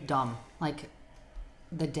 I think it's dumb. Like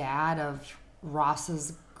the dad of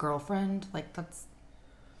Ross's girlfriend, like that's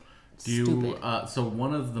stupid. So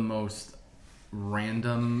one of the most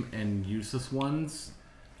random and useless ones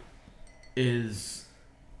is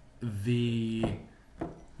the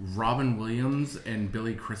Robin Williams and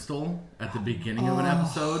Billy Crystal at the beginning of an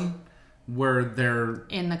episode where they're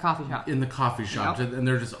In the coffee shop. in the coffee shop Yep. and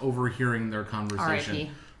they're just overhearing their conversation.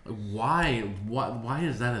 R.I.P. Why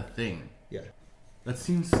is that a thing? Yeah. That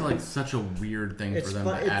seems like such a weird thing It's for them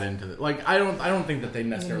fun- to add into it. Like I don't think that they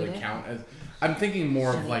necessarily read it? count as. I'm thinking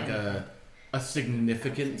more of like a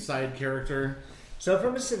significant side character. So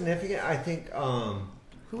from a significant, I think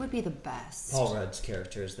Who would be the best? Paul Rudd's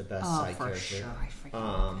character is the best Oh, side for character. sure. I freaking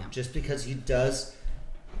love him. Just because he does,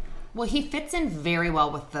 Well, he fits in very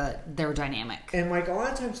well with their dynamic. and like a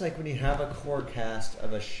lot of times, like when you have a core cast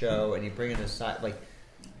of a show and you bring in a side, like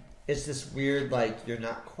it's this weird, like you're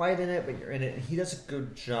not quite in it, but you're in it. And he does a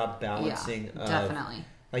good job balancing. Yeah, of, definitely.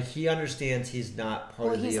 Like he understands he's not part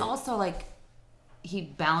Well, of the. he's also like he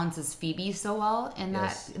balances Phoebe so well in that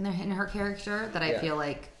Yes. in her character that I Yeah. feel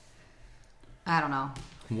like I don't know.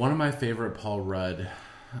 One of my favorite Paul Rudd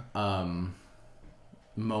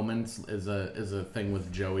moments is a thing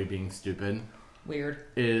with Joey being stupid. Weird.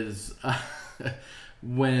 Is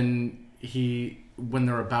when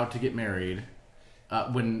they're about to get married,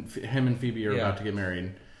 when him and Phoebe are Yeah. about to get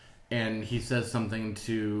married, and he says something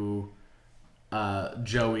to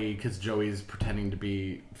Joey because Joey's pretending to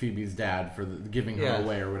be Phoebe's dad for giving her Yeah.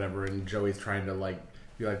 away or whatever, and Joey's trying to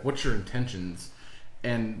be like, "What's your intentions?"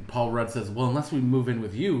 And Paul Rudd says, "Well, unless we move in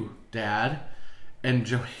with you, Dad." And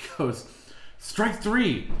Joey goes, "Strike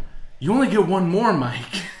three. You only get one more,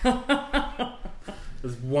 Mike."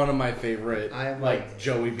 It's one of my favorite, I like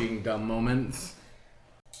Joey being dumb moments.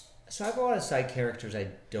 So I have a lot of side characters I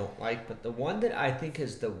don't like, but the one that I think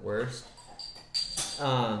is the worst,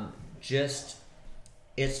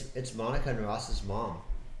 it's Monica and Ross's mom.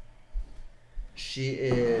 She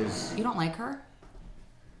is You don't like her?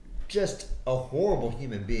 just a horrible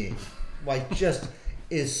human being. Like, just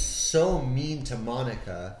is so mean to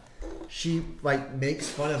Monica. She like makes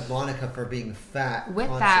fun of Monica for being fat. With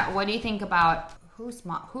constantly. that, what do you think about whose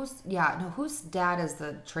dad is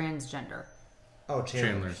the transgender? Oh,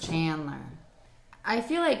 Chandler. Chandler. I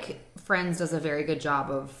feel like Friends does a very good job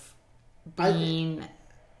of being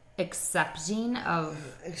accepting of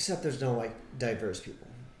Except there's no like diverse people.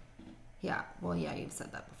 Yeah. Well, yeah, you've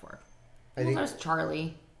said that before. I Well, think. there's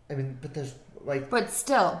Charlie. I mean, but there's like. But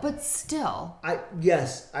still. I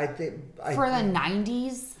think. For the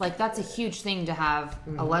 90s, like, that's a huge thing to have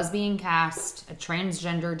a lesbian cast, a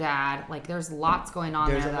transgender dad. Like, there's lots going on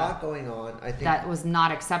There's there a lot going on. I think that was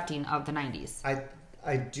not accepting of the 90s.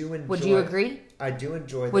 I do enjoy. Would you agree? I do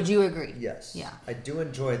enjoy. Would you agree? Yes. Yeah. I do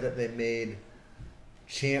enjoy that they made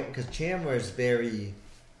because Chandler is very.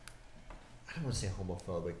 I don't want to say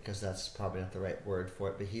homophobic because that's probably not the right word for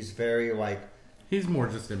it, but he's very like. He's more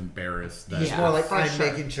just embarrassed that He's more like, for I'm sure.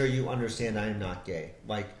 making sure you understand I am not gay.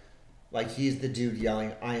 Like he's the dude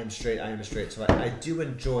yelling, I am straight, I am straight. So I do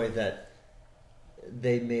enjoy that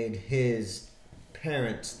they made his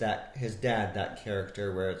parents, his dad, that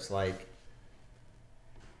character where it's like,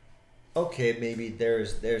 okay, maybe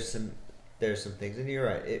there's some things. And you're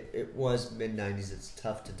right, it was mid-90s. It's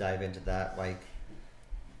tough to dive into that. Like,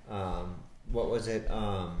 what was it?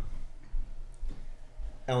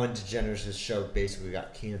 Ellen DeGeneres' show basically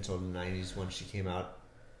got canceled in the 90s when she came out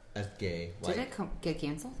as gay. Like, Did it get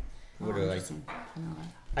canceled? Literally, like, interesting. I didn't know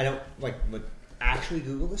that. I don't would actually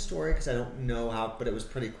Google the story because I don't know how, but it was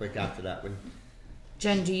pretty quick after that. When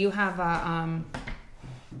Jen, do you have a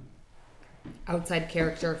outside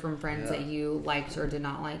character from Friends that you liked or did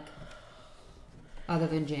not like, other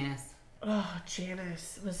than Janice? Oh,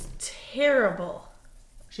 Janice was terrible.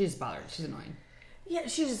 She's bothered. She's annoying. Yeah,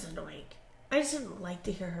 she's just annoying. I just didn't like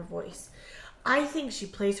to hear her voice. I think she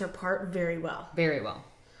plays her part very well. Very well.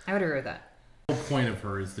 I would agree with that. the whole point of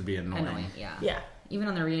her is to be annoying. Yeah. Yeah. Even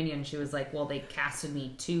on the reunion, she was like, well, they casted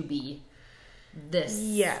me to be this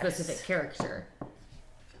Yes. specific character.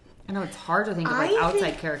 I know it's hard to think of like I outside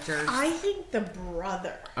think- characters. I think the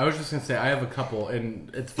brother, I was just gonna say I have a couple,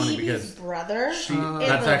 and it's funny Phoebe's because brother, she in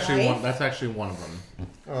that's the actually life. one. That's actually one of them.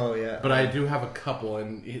 oh yeah, But I do have a couple,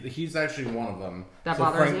 and he's actually one of them. That so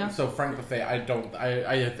bothers Frank, you? So Frank Buffet,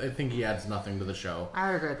 I think he adds nothing to the show. I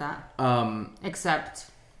would agree with that. Except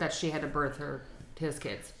that she had to birth his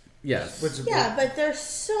kids. Yes. Which- Yeah, but they're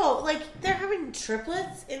so they're having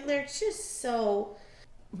triplets, and they're just so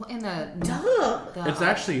Well, and the dumb. It's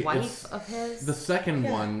actually- wife it's- of his. The second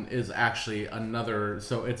Yeah. one is actually another.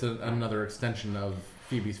 So it's another extension of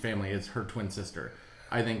Phoebe's family. It's her twin sister.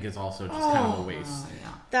 I think is also just kind of a waste.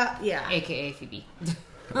 Yeah. AKA Phoebe.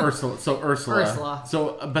 Ursula. So Ursula. Ursula.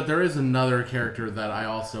 So, but there is another character that I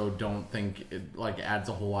also don't think adds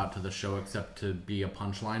a whole lot to the show, except to be a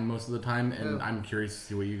punchline most of the time. And Ooh. I'm curious to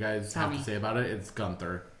see what you guys Tell have me. to say about it. It's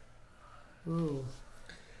Gunther. Ooh.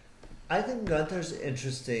 I think Gunther's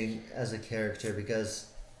interesting as a character because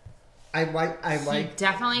I like He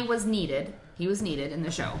definitely was needed. He was needed in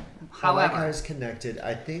the show. I like how However, he's connected.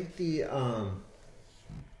 I think the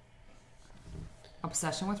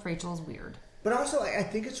obsession with Rachel is weird. but also I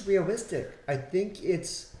think it's realistic. I think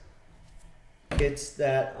it's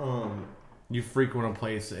that You frequent a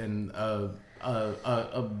place, and a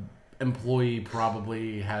employee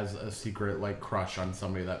probably has a secret crush on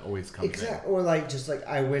somebody that always comes exact or just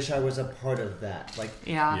I wish I was a part of that. Like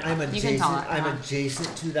Yeah. Yeah. I'm You can adjacent. tell it, I'm yeah.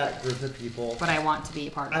 adjacent to that group of people. But I want to be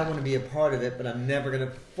a part I of want it. to be a part of it, but I'm never gonna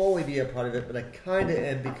fully be a part of it. But I kind of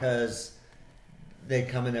am because they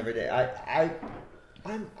come in every day.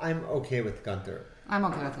 I'm okay with Gunther. I'm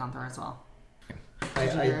okay with Gunther as well. I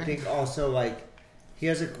Sure. think also he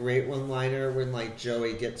has a great one-liner when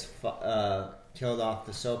Joey gets killed off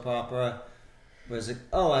the soap opera. Where it's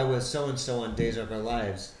oh, I was so and so on Days of Our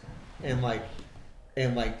Lives, and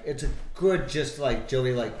it's a good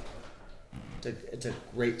Joey it's a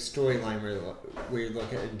great storyline where you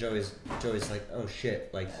look at it and Joey's like, oh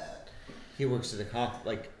shit, he works at a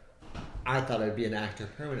coffee. I thought I'd be an actor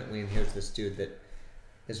permanently, and here's this dude that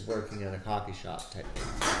is working at a coffee shop type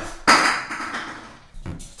thing.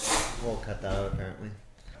 We'll cut that out apparently.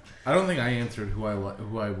 I don't think I answered who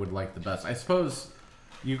I would like the best. I suppose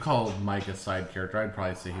you called Mike a side character. I'd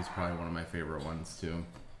probably say he's probably one of my favorite ones too.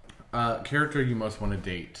 Character you most want to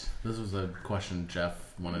date. This was a question Jeff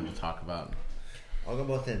wanted to talk about. I'll go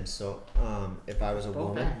both ends. So, if I was a Both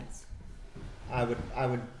woman, ends. I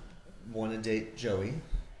would want to date Joey.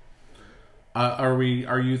 Are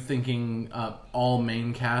you thinking all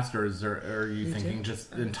main cast, or are you thinking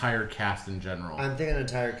just the entire cast in general? I'm thinking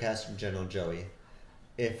entire cast in general, Joey.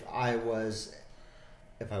 If I was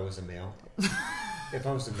a male, if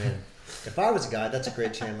I was a man, if I was a guy, that's a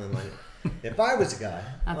great Chandler line. If I was a guy,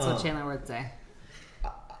 That's what Chandler would say.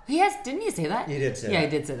 Didn't he say that? He did say Yeah,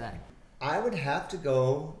 that. he did say that. I would have to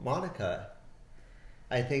go Monica.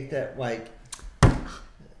 I think that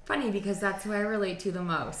Funny because that's who I relate to the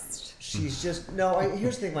most. she's just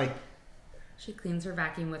here's the thing, She cleans her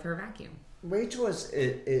vacuum with her vacuum. Rachel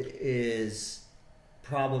is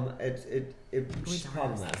she's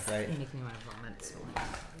problematic, right? You make me want to vomit. So.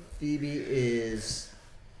 Phoebe is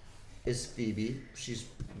Phoebe. She's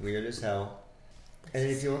weird as hell. And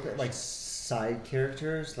if you look at like side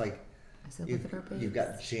characters, like you've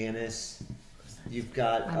got Janice, you've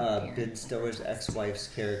got Ben Stiller's ex-wife's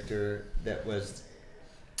character that was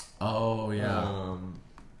Marsha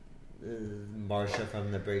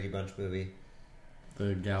from the Brady Bunch movie.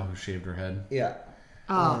 The gal who shaved her head. Yeah.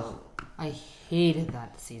 I hated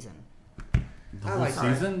that season. The whole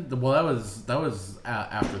season? Well, that was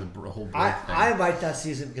after the whole break thing. I liked that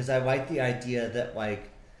season because I liked the idea that like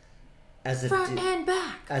as a front and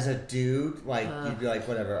back. As a dude, like you'd be like,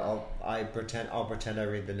 whatever. I'll pretend I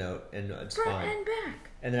read the note and it's front fine. And back.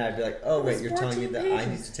 And then I'd be like, oh wait, you're telling me that I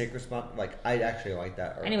need to take responsibility. Like I actually like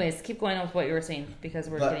that. Anyways, keep going on with what you were saying because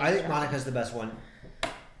we're. But I think Monica's the best one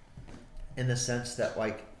in the sense that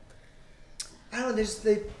like I don't know.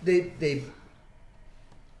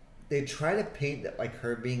 They try to paint that like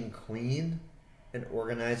her being clean and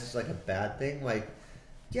organized is like a bad thing. Like,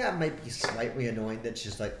 yeah, it might be slightly annoying that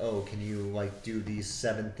she's like, oh, can you like do these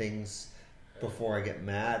 7 things before I get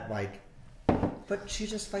mad? Like, but she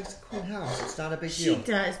just likes a clean house. It's not a big deal. She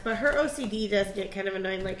does, but her OCD does get kind of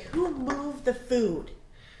annoying. Like, who moved the food?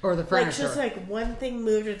 Or the furniture. Like, just like one thing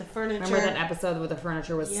moved or the furniture. Remember that episode where the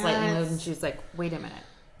furniture was slightly moved and she was like, wait a minute.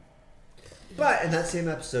 But in that same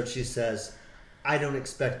episode, she says, I don't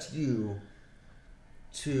expect you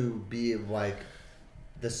to be like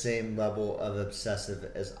the same level of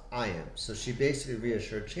obsessive as I am. So she basically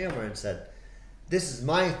reassured Chandler and said, this is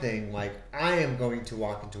my thing. Like, I am going to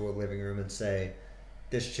walk into a living room and say,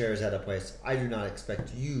 this chair is out of place. I do not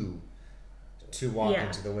expect you to walk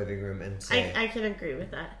into the living room and say... I can agree with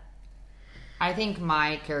that. I think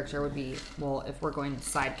my character would be, well, if we're going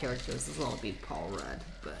side characters as well, it'd be Paul Rudd,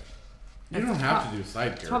 but... You don't have to do side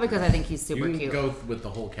characters. Probably because I think he's super cute. cute. You can go with the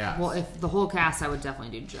whole cast. Well, if the whole cast, I would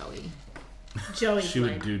definitely do Joey. Joey. She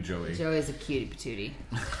would do Joey. Joey's a cutie patootie.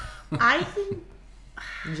 I think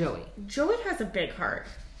Joey has a big heart.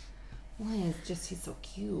 Well, it's just he's so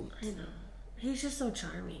cute. I know. He's just so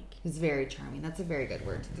charming. He's very charming. That's a very good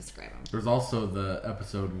word to describe him. There's also the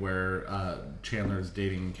episode where Chandler's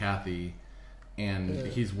dating Kathy, and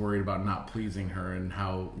he's worried about not pleasing her, and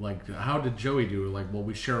how did Joey do? Like, well,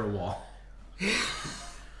 we share a wall.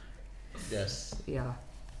 Yes. Yeah.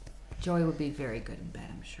 Joey would be very good in bed,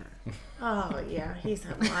 I'm sure. Oh, yeah. He's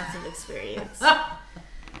had lots of experience.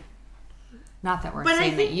 Not that we're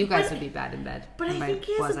saying that you guys would be bad in bed. But I think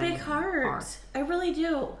he has a big heart. I really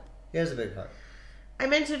do. He has a big heart. I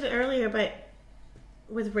mentioned it earlier, but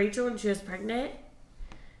with Rachel when she was pregnant,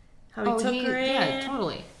 how he took her in. Yeah,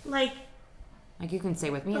 totally. Like you can stay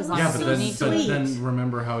with me as long Yeah, as but you need to. then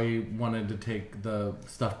remember how he wanted to take the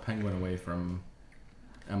stuffed penguin away from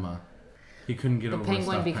Emma. He couldn't get over penguin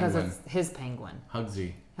a stuffed because penguin. it's his penguin.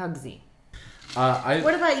 Hugsy.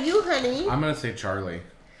 What about you, honey? I'm gonna say Charlie.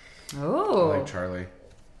 Oh, I like Charlie.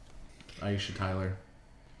 Aisha Tyler.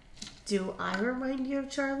 Do I remind you of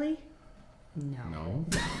Charlie? No.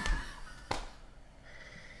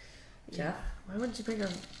 Yeah. Why wouldn't you pick a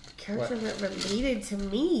character that related to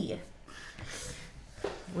me?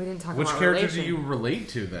 we didn't talk Which about character relation. do you relate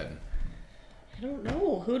to then? I don't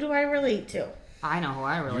know. Who do I relate to? I know who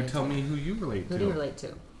I relate You tell me who you relate to. to. Who do you relate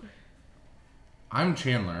to? I'm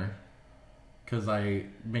Chandler because I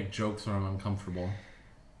make jokes when I'm uncomfortable,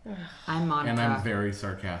 I'm Monica. and I'm very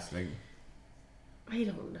sarcastic. I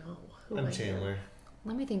don't know. Who I'm I Chandler.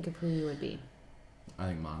 Let me think of who you would be. I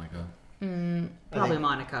think Monica. Probably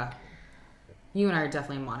Monica. You and I are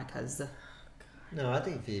definitely Monicas. No, I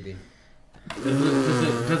think Phoebe.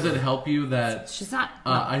 Does it help you that She's not.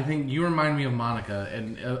 I think you remind me of Monica,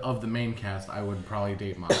 and of the main cast, I would probably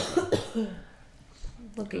date Monica.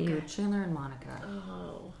 Look at you, Chandler and Monica.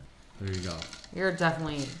 Oh. There you go. You're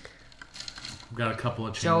definitely We've got a couple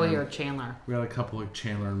of Chandler. Joey or Chandler. We got a couple of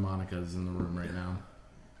Chandler and Monicas in the room right now.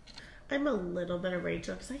 I'm a little bit of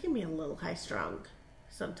Rachel because I can be a little high strung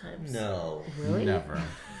sometimes. No. Really? Never.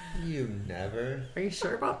 You never. Are you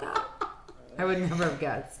sure about that? I would never have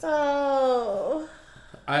guessed. Oh.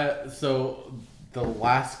 So the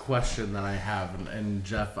last question that I have, and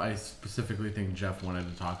Jeff, I specifically think Jeff wanted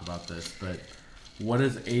to talk about this, but what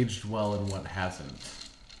has aged well and what hasn't?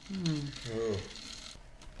 Oh.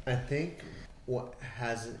 I think what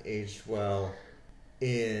hasn't aged well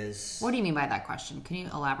is... What do you mean by that question? Can you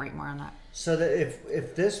elaborate more on that? So that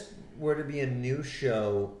if this were to be a new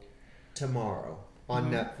show tomorrow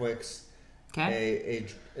on Netflix, Okay.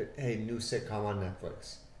 a new sitcom on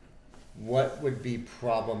Netflix, what would be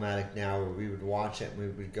problematic now where we would watch it and we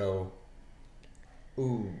would go,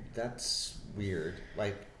 ooh, that's weird.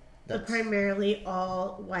 Like, the primarily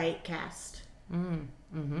all white cast. I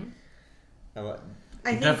I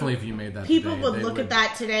think Definitely, if you made that, people today, would they look at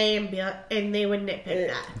that today and they would nitpick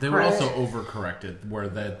that. They were Right. also overcorrected, where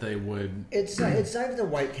that they would. It's not even the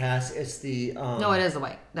white cast. It's the No, it is the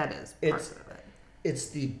white. That is part It's of it. it's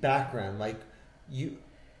the background. Like you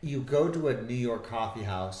go to a New York coffee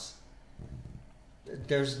house.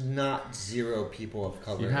 There's not zero people of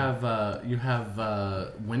color. You have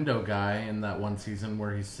Window Guy in that one season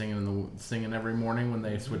where he's singing every morning when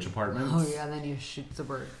they switch apartments. Oh yeah, and then he shoots a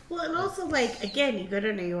bird. Well, and also, like, again, you go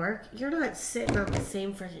to New York, you're not sitting on the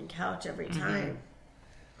same freaking couch every Mm-hmm. time.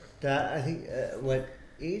 That I think what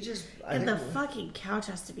ages. I And think the fucking couch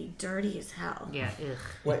has to be dirty as hell. Yeah. Ugh.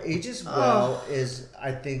 what ages well is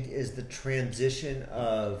the transition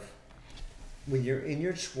of when you're in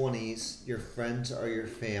your 20s, your friends are your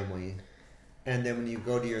family, and then when you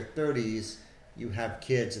go to your 30s, you have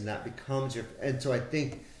kids, and that becomes your. And so I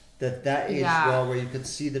think that aged Yeah. well, where you could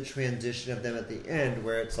see the transition of them at the end,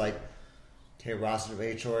 where it's like, okay, Ross and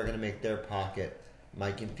Rachel are going to make their pocket,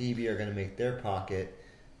 Mike and Phoebe are going to make their pocket,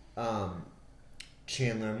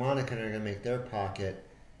 Chandler and Monica are going to make their pocket.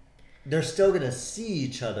 They're still going to see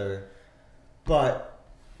each other, but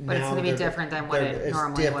But now it's going to be they're- different than what it's it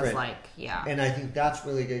normally was different. like. Yeah. And I think that's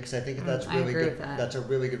really good because I think that's I really agree good. with that. That's a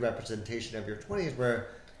really good representation of your 20s, where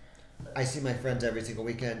I see my friends every single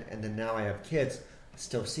weekend, and then now I have kids.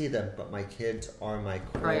 Still see them, but my kids are my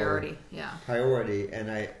core Priority. Yeah. priority, and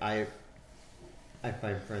I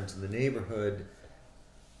find friends in the neighborhood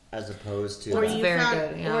as opposed to Or That's you very found,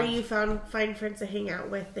 good, yeah. or you find friends to hang out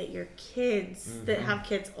with that your kids that have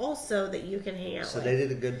kids also that you can hang out So with. they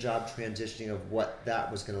did a good job transitioning of what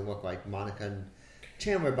that was going to look like. Monica and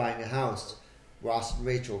Chandler buying a house, Ross and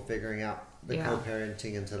Rachel figuring out the Yeah.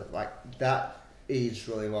 co-parenting, and so like that aged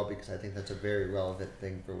really well because I think that's a very relevant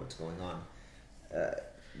thing for what's going on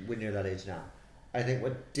when you're that age now. I think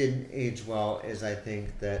what didn't age well is I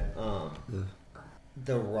think that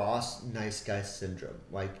the Ross nice guy syndrome.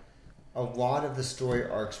 Like a lot of the story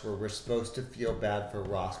arcs where we're supposed to feel bad for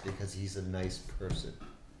Ross because he's a nice person.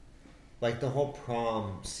 Like the whole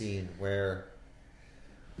prom scene where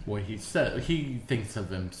Well, he thinks of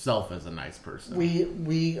himself as a nice person.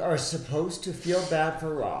 we are supposed to feel bad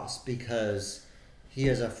for Ross because he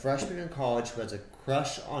is a freshman in college who has a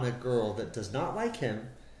crush on a girl that does not like him,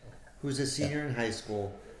 who's a senior in high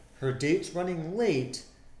school. Her date's running late.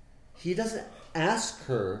 He doesn't ask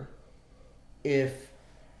her if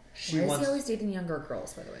she Why is wants he always dating younger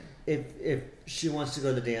girls, by the way? if she wants to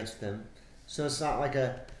go to the dance with him. So it's not like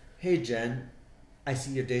a, hey Jen, I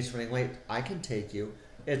see your date's running late, I can take you.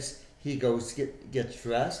 It's he goes gets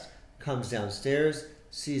dressed, comes downstairs,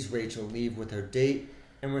 sees Rachel leave with her date,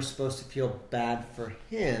 and we're supposed to feel bad for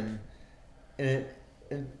him, and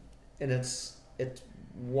it's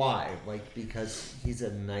why, like, because he's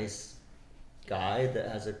a nice guy that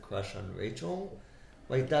has a crush on Rachel.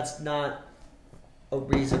 Like, that's not a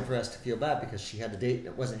reason for us to feel bad because she had a date and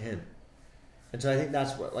it wasn't him. And so I think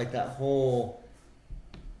that's what, like, that whole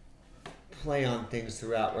play on things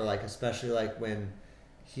throughout were like, especially like when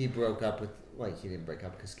he broke up with, like, he didn't break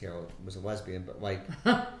up because Carol was a lesbian, but like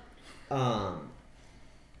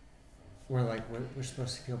we're like, we're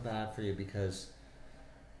supposed to feel bad for you because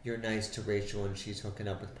you're nice to Rachel and she's hooking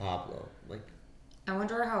up with Pablo. Like, I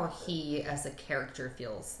wonder how he, as a character,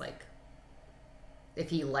 feels like. If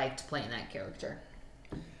he liked playing that character.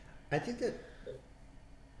 I think there's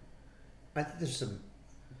some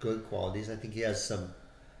good qualities. I think he has some.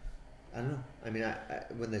 I don't know. I mean, I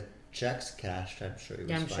when the checks cashed, I'm sure he was.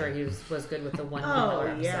 Yeah, I'm fine. sure he was good with the $1 Oh,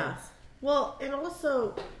 million yeah. episodes. Well, and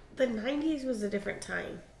also the 90s was a different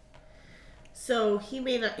time. So he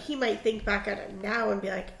might think back at it now and be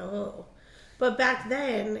like, oh. But back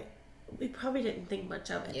then, we probably didn't think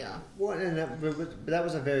much of it. Yeah. Well, and that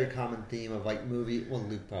was a very common theme of like movie. Well,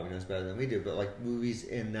 Luke probably knows better than we do, but like movies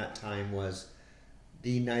in that time was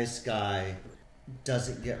the nice guy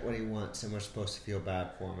doesn't get what he wants, and we're supposed to feel bad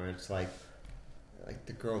for him. Or it's like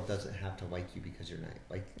the girl doesn't have to like you because you're nice.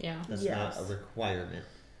 Like, Yeah. that's Yes. not a requirement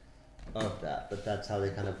of that. But that's how they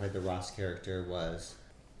kind of played the Ross character was,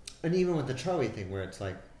 and even with the Charlie thing, where it's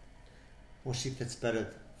like, well, she fits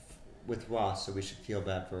better with Ross, so we should feel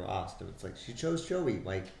bad for Ross. And it's like she chose Joey.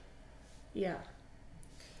 Like, Yeah.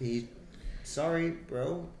 sorry,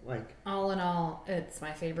 bro. Like, All in all, it's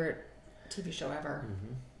my favorite TV show ever.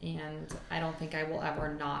 And I don't think I will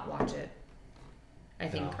ever not watch it. I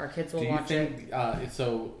think our kids will Do you watch it. think,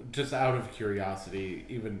 so just out of curiosity,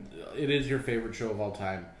 even it is your favorite show of all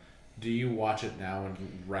time, do you watch it now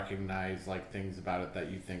and recognize like things about it that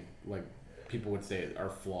you think like people would say are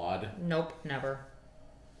flawed? Nope, never.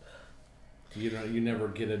 You never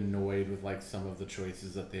get annoyed with like some of the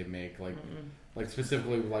choices that they make, like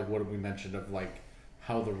specifically like what we mentioned of like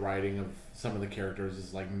how the writing of some of the characters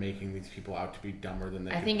is like making these people out to be dumber than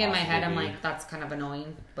they. I could think in my head I'm possibly be. like, that's kind of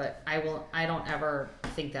annoying, but I don't ever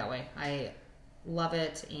think that way. I love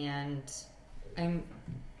it, and I'm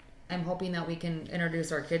hoping that we can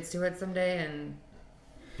introduce our kids to it someday. And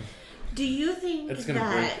Do you think It's gonna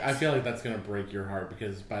that break. I feel like that's gonna break your heart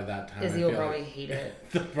because by that time, Izzy I will feel probably like hate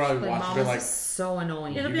it. they'll probably Like, watch. Mom, They're this like, is so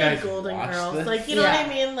annoying. it'll You be guys like Golden watch Girls? this? Like, you know what Yeah. I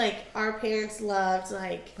mean? Like, our parents loved,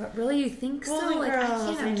 like, But really, you think so? Golden Like, Girls,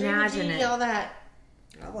 I can't and Dream imagine Genie, it. all that.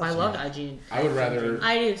 I loved IG. I would rather.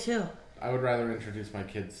 I do too. I would rather introduce my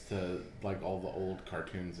kids to like all the old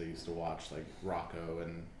cartoons they used to watch, like Rocco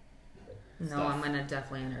and. No, stuff. I'm gonna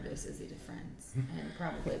definitely introduce Izzy to Friends, and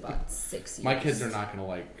probably about 6 years. My kids are not gonna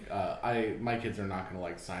like. My kids are not gonna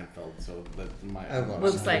like Seinfeld, so that my. I love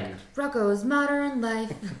Looks like Rocco's Modern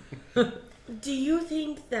Life. Do you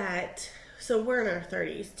think that, so we're in our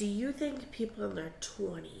 30s, do you think people in their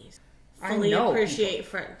 20s I fully know appreciate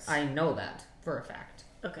Friends? I know that for a fact.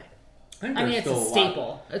 Okay. think I mean, there's it's a still staple.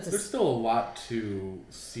 lot- It's a there's still a lot to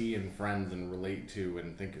see in Friends and relate to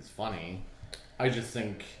and think is funny. I just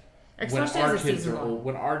think when Especially our as a kids season are one. old,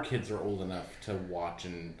 when our kids are old enough to watch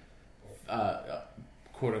and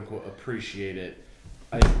quote unquote appreciate it,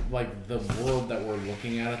 I like the world that we're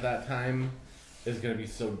looking at that time is going to be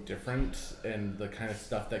so different, and the kind of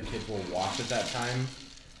stuff that kids will watch at that time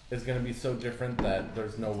is going to be so different that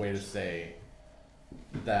there's no way to say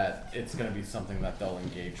that it's going to be something that they'll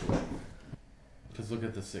engage with. Because look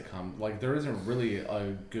at the sitcom. Like, there isn't really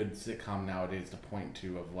a good sitcom nowadays to point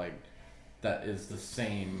to of, like, that is the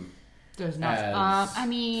same There's not. as I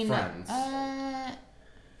mean, Friends.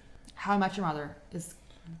 How I Met Your Mother is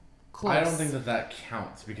close. I don't think that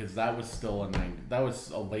counts because that was still a 90. That was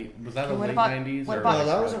a late. Was that a What late about- 90s? what or about- No,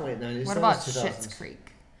 that wasn't late 90s. What that about was Schitt's 2000s.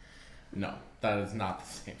 Creek? No, that is not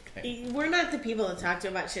the same thing. We're not the people to talk to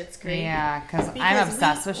about Schitt's Creek. Yeah, because I'm Because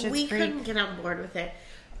obsessed with Schitt's we Creek. couldn't get on board with it.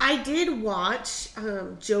 I did watch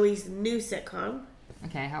Joey's new sitcom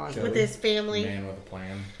Okay, how was Joey? it? with his family. Man with a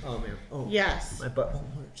plan. Oh, man. Oh, Yes. my butthole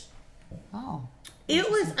hurts. Oh, It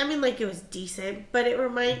was, I mean, like, it was decent, but it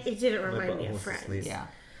didn't My remind me butthole's of Friends. asleep. yeah.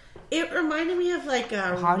 It reminded me of, like,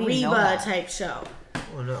 a How do you know Reba that? type show.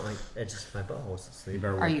 Well, not like, it's just my butthole's You asleep.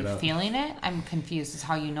 better Are look you it up. feeling it? I'm confused as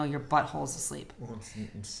how you know your butthole's asleep. Well,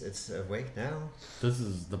 it's awake now. This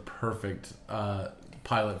is the perfect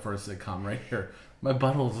pilot for a sitcom right here. My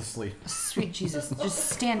butthole's asleep. Sweet Jesus,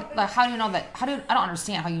 just stand. Like, how do you know that? I don't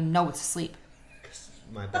understand how you know it's asleep.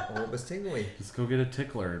 My butthole was tingly. Just go get a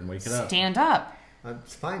tickler and wake it up. Stand up.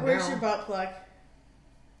 It's fine Where's now. your butt plug?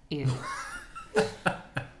 Ew.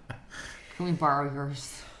 Can we borrow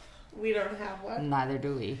yours? We don't have one. Neither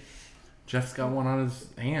do we. Jeff's got one on his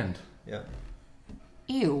hand. Yep.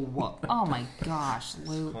 Ew. Oh my gosh,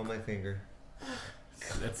 Luke. On my finger.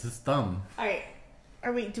 It's his thumb. All right.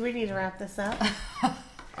 Do we need to wrap this up?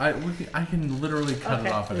 I can literally cut Okay.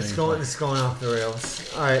 it off at It's any going, point. it's going off the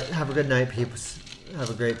rails. All right. Have a good night, peeps. Have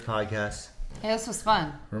a great podcast. Hey, this was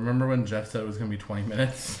fun. Remember when Jeff said it was going to be 20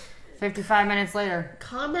 minutes? 55 minutes later.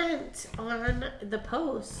 Comment on the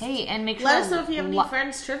post. Hey, and make sure Let us know if you have any li-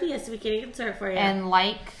 Friends trivia so we can answer it for you. and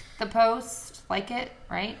like the post, like it,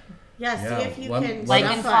 right? yeah, see Yeah, if you let- can let Like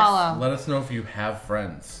us- and stuff us. follow. Let us know if you have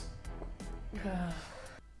friends.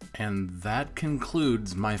 And that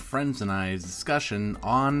concludes my friends and I's discussion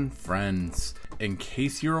on Friends. In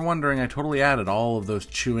case you were wondering, I totally added all of those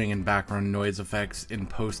chewing and background noise effects in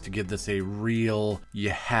post to give this a real, you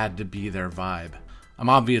had to be there vibe. I'm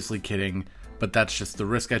obviously kidding, but that's just the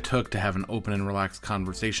risk I took to have an open and relaxed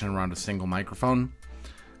conversation around a single microphone.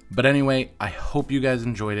 But anyway, I hope you guys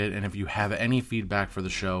enjoyed it, and if you have any feedback for the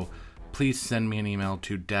show, please send me an email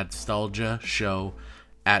to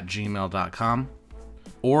dadstalgiashow@gmail.com.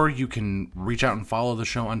 Or you can reach out and follow the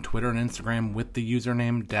show on Twitter and Instagram with the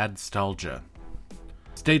username Dadstalgia.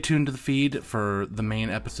 Stay tuned to the feed for the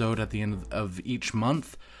main episode at the end of each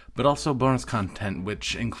month, but also bonus content,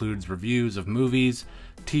 which includes reviews of movies,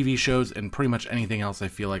 TV shows, and pretty much anything else I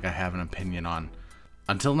feel like I have an opinion on.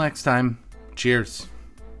 Until next time, cheers.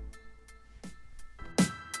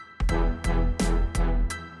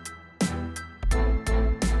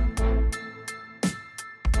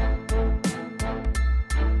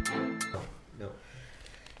 No.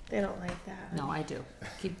 They don't like that. No, I do.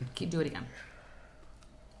 Keep do it again.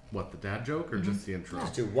 What, the dad joke or just the intro?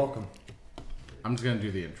 Just do welcome. I'm just gonna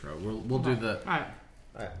do the intro. We'll do the. All right.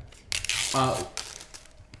 All right.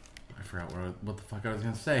 I forgot what the fuck I was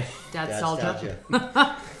gonna say. Dadstalgia.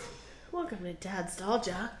 Dadstalgia. Welcome to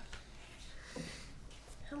Dadstalgia.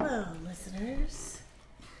 Hello, listeners.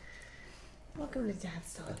 Welcome to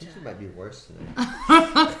Dad's I think Nostalgia. you might be worse than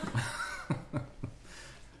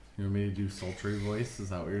You want me to do sultry voice? Is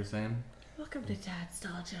that what you're saying? Welcome to Dad's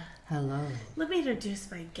Nostalgia. Hello. Let me introduce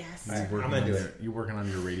my guest. All right, I'm Working gonna on do your- it. You working on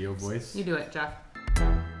your radio voice? You do it, Jeff.